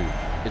 #2.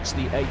 It's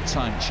the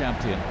 8-time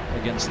champion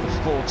against the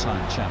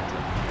 4-time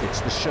champion.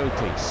 It's the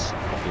showpiece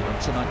of the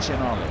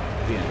Internazionale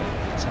Vienna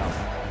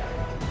Italia.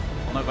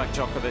 Novak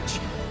Djokovic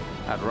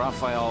and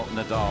Rafael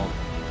Nadal.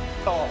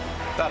 Oh,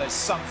 that is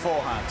some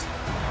forehand.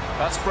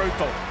 That's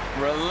brutal,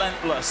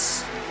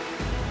 relentless.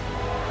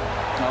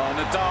 Oh,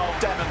 Nadal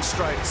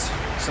demonstrates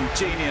some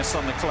genius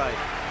on the clay.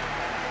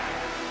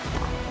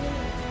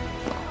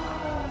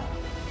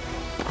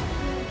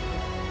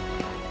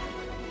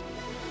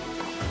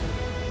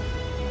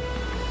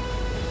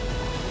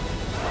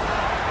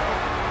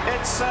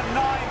 It's a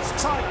 9th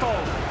title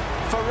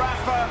for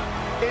Rafa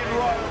in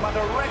Rome, and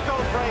a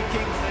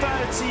record-breaking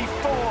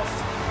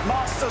 34th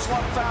Masters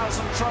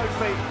 1000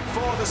 trophy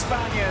for the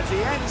Spaniard.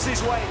 He ends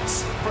his wait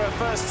for a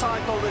first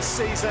title this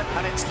season,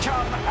 and it's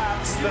come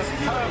at the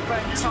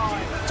perfect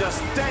time,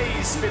 just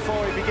days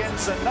before he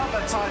begins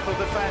another title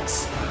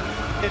defence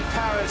in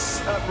Paris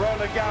at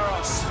Roland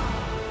Garros.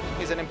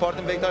 It's an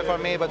important victory for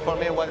me, but for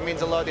me what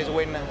means a lot is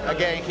win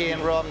again here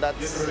in Rome.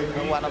 That's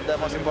one of the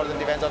most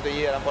important events of the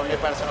year, and for me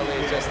personally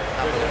it's just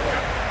unbelievable.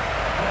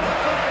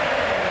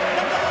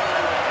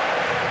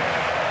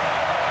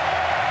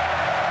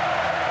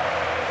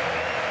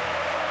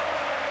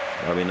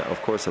 I mean,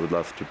 of course I would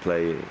love to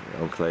play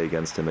on clay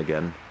against him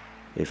again.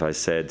 If I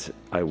said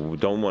I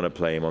don't want to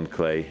play him on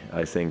clay,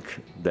 I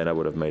think then I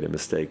would have made a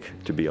mistake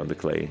to be on the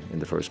clay in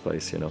the first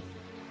place,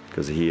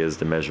 because he is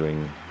the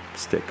measuring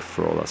stick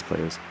for all us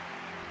players.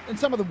 In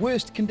some of the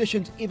worst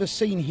conditions ever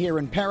seen here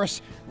in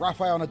Paris,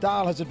 Rafael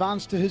Nadal has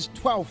advanced to his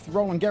 12th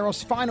Roland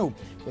Garros final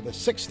with a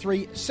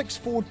 6-3,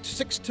 6-4,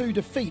 6-2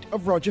 defeat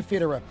of Roger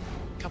Federer.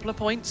 Couple of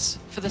points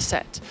for the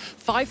set.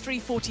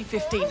 5-3,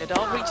 40-15.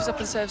 Nadal reaches up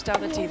and serves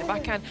down the tee. The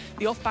backhand,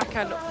 the off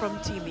backhand from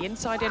Thiem. The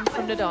inside end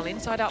from Nadal.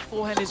 Inside out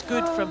forehand is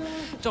good from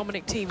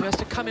Dominic Thiem, who has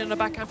to come in on a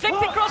backhand.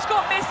 Flicked it cross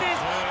court, misses.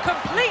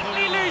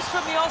 Completely loose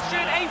from the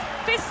Austrian. A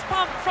fist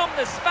pump from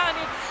the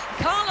Spaniard.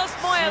 Carlos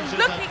Moya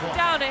looking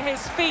down at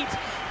his feet.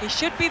 He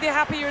should be the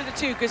happier of the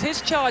two, because his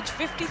charge,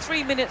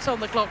 53 minutes on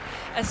the clock,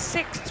 a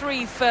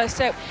 6-3 first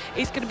set.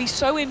 It's going to be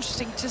so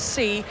interesting to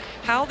see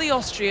how the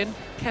Austrian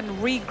can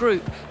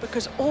regroup,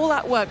 because all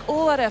that work,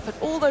 all that effort,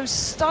 all those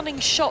stunning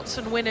shots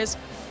and winners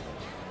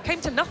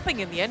came to nothing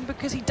in the end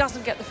because he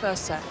doesn't get the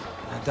first set.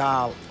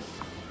 Nadal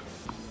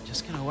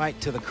just going to wait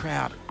till the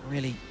crowd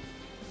really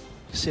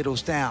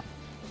settles down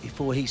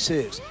before he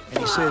serves, and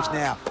he serves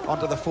now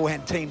onto the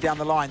forehand. Thiem down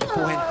the line, the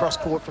forehand cross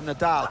court from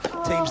Nadal.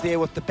 Thiem's there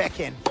with the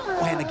backhand,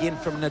 forehand again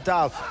from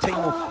Nadal. Thiem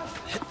will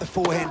hit the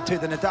forehand to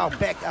the Nadal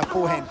back,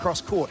 forehand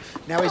cross court.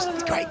 Now there's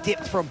great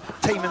depth from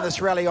Thiem in this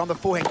rally on the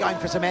forehand, going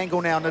for some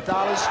angle now.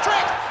 Nadal is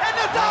stretched, and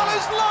Nadal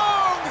is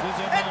long,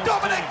 and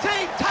Dominic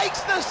Thiem takes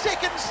the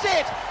second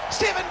set,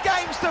 7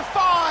 games to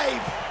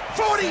 5,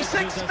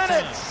 46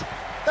 minutes,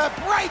 the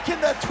break in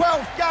the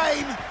 12th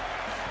game.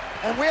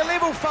 And we're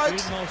level,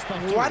 folks.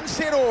 1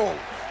 set all.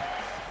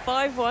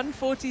 5-1,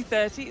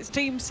 40-30. It's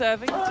Thiem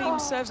serving.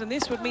 Thiem serves, and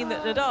this would mean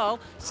that Nadal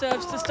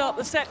serves to start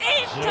the set.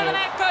 Into the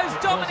net goes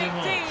Dominic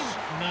Thiem.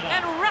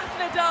 And Rafa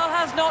Nadal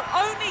has not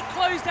only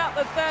closed out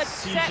the third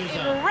set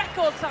in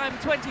record time,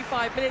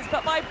 25 minutes,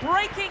 but by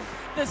breaking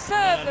the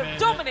serve of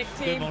Dominic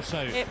Thiem,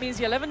 it means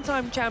the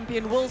 11-time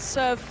champion will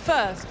serve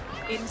first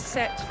in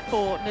set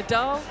 4.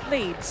 Nadal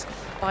leads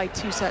by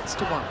 2 sets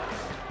to 1.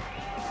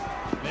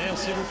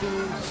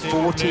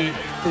 40-30,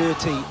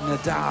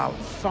 Nadal,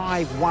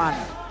 5-1,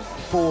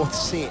 4th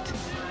set.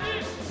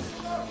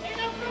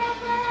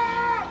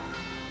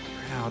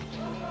 Crowd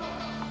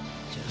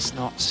just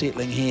not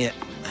settling here.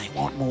 They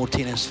want more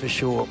tennis for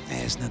sure,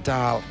 as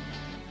Nadal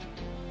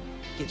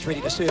gets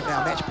ready to serve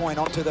now. Match point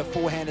onto the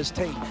forehanders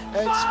Thiem.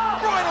 It's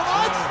right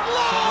on, it's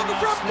long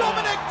from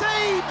Dominic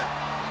Thiem.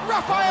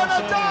 Rafael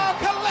Nadal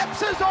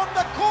collapses on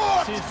the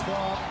court.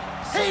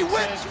 He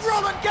wins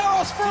Roland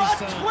Garros for a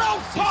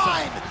 12th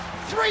time,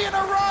 3 in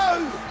a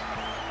row.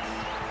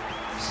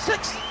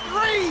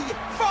 6-3,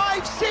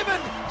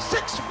 5-7,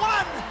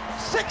 6-1,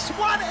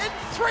 6-1 in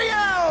 3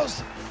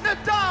 hours.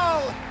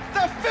 Nadal,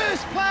 the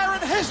first player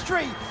in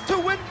history to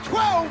win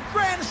 12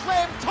 Grand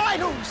Slam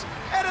titles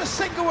at a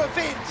single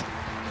event.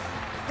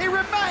 He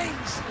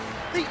remains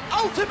the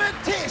ultimate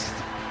test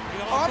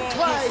on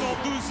clay. Son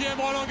 12e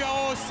Roland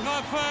Garros,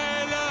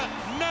 Rafael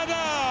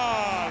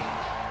Nadal.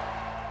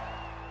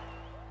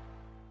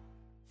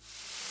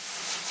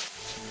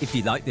 If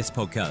you like this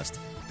podcast,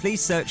 please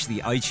search the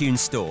iTunes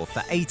store for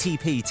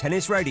ATP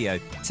Tennis Radio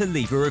to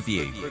leave a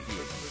review.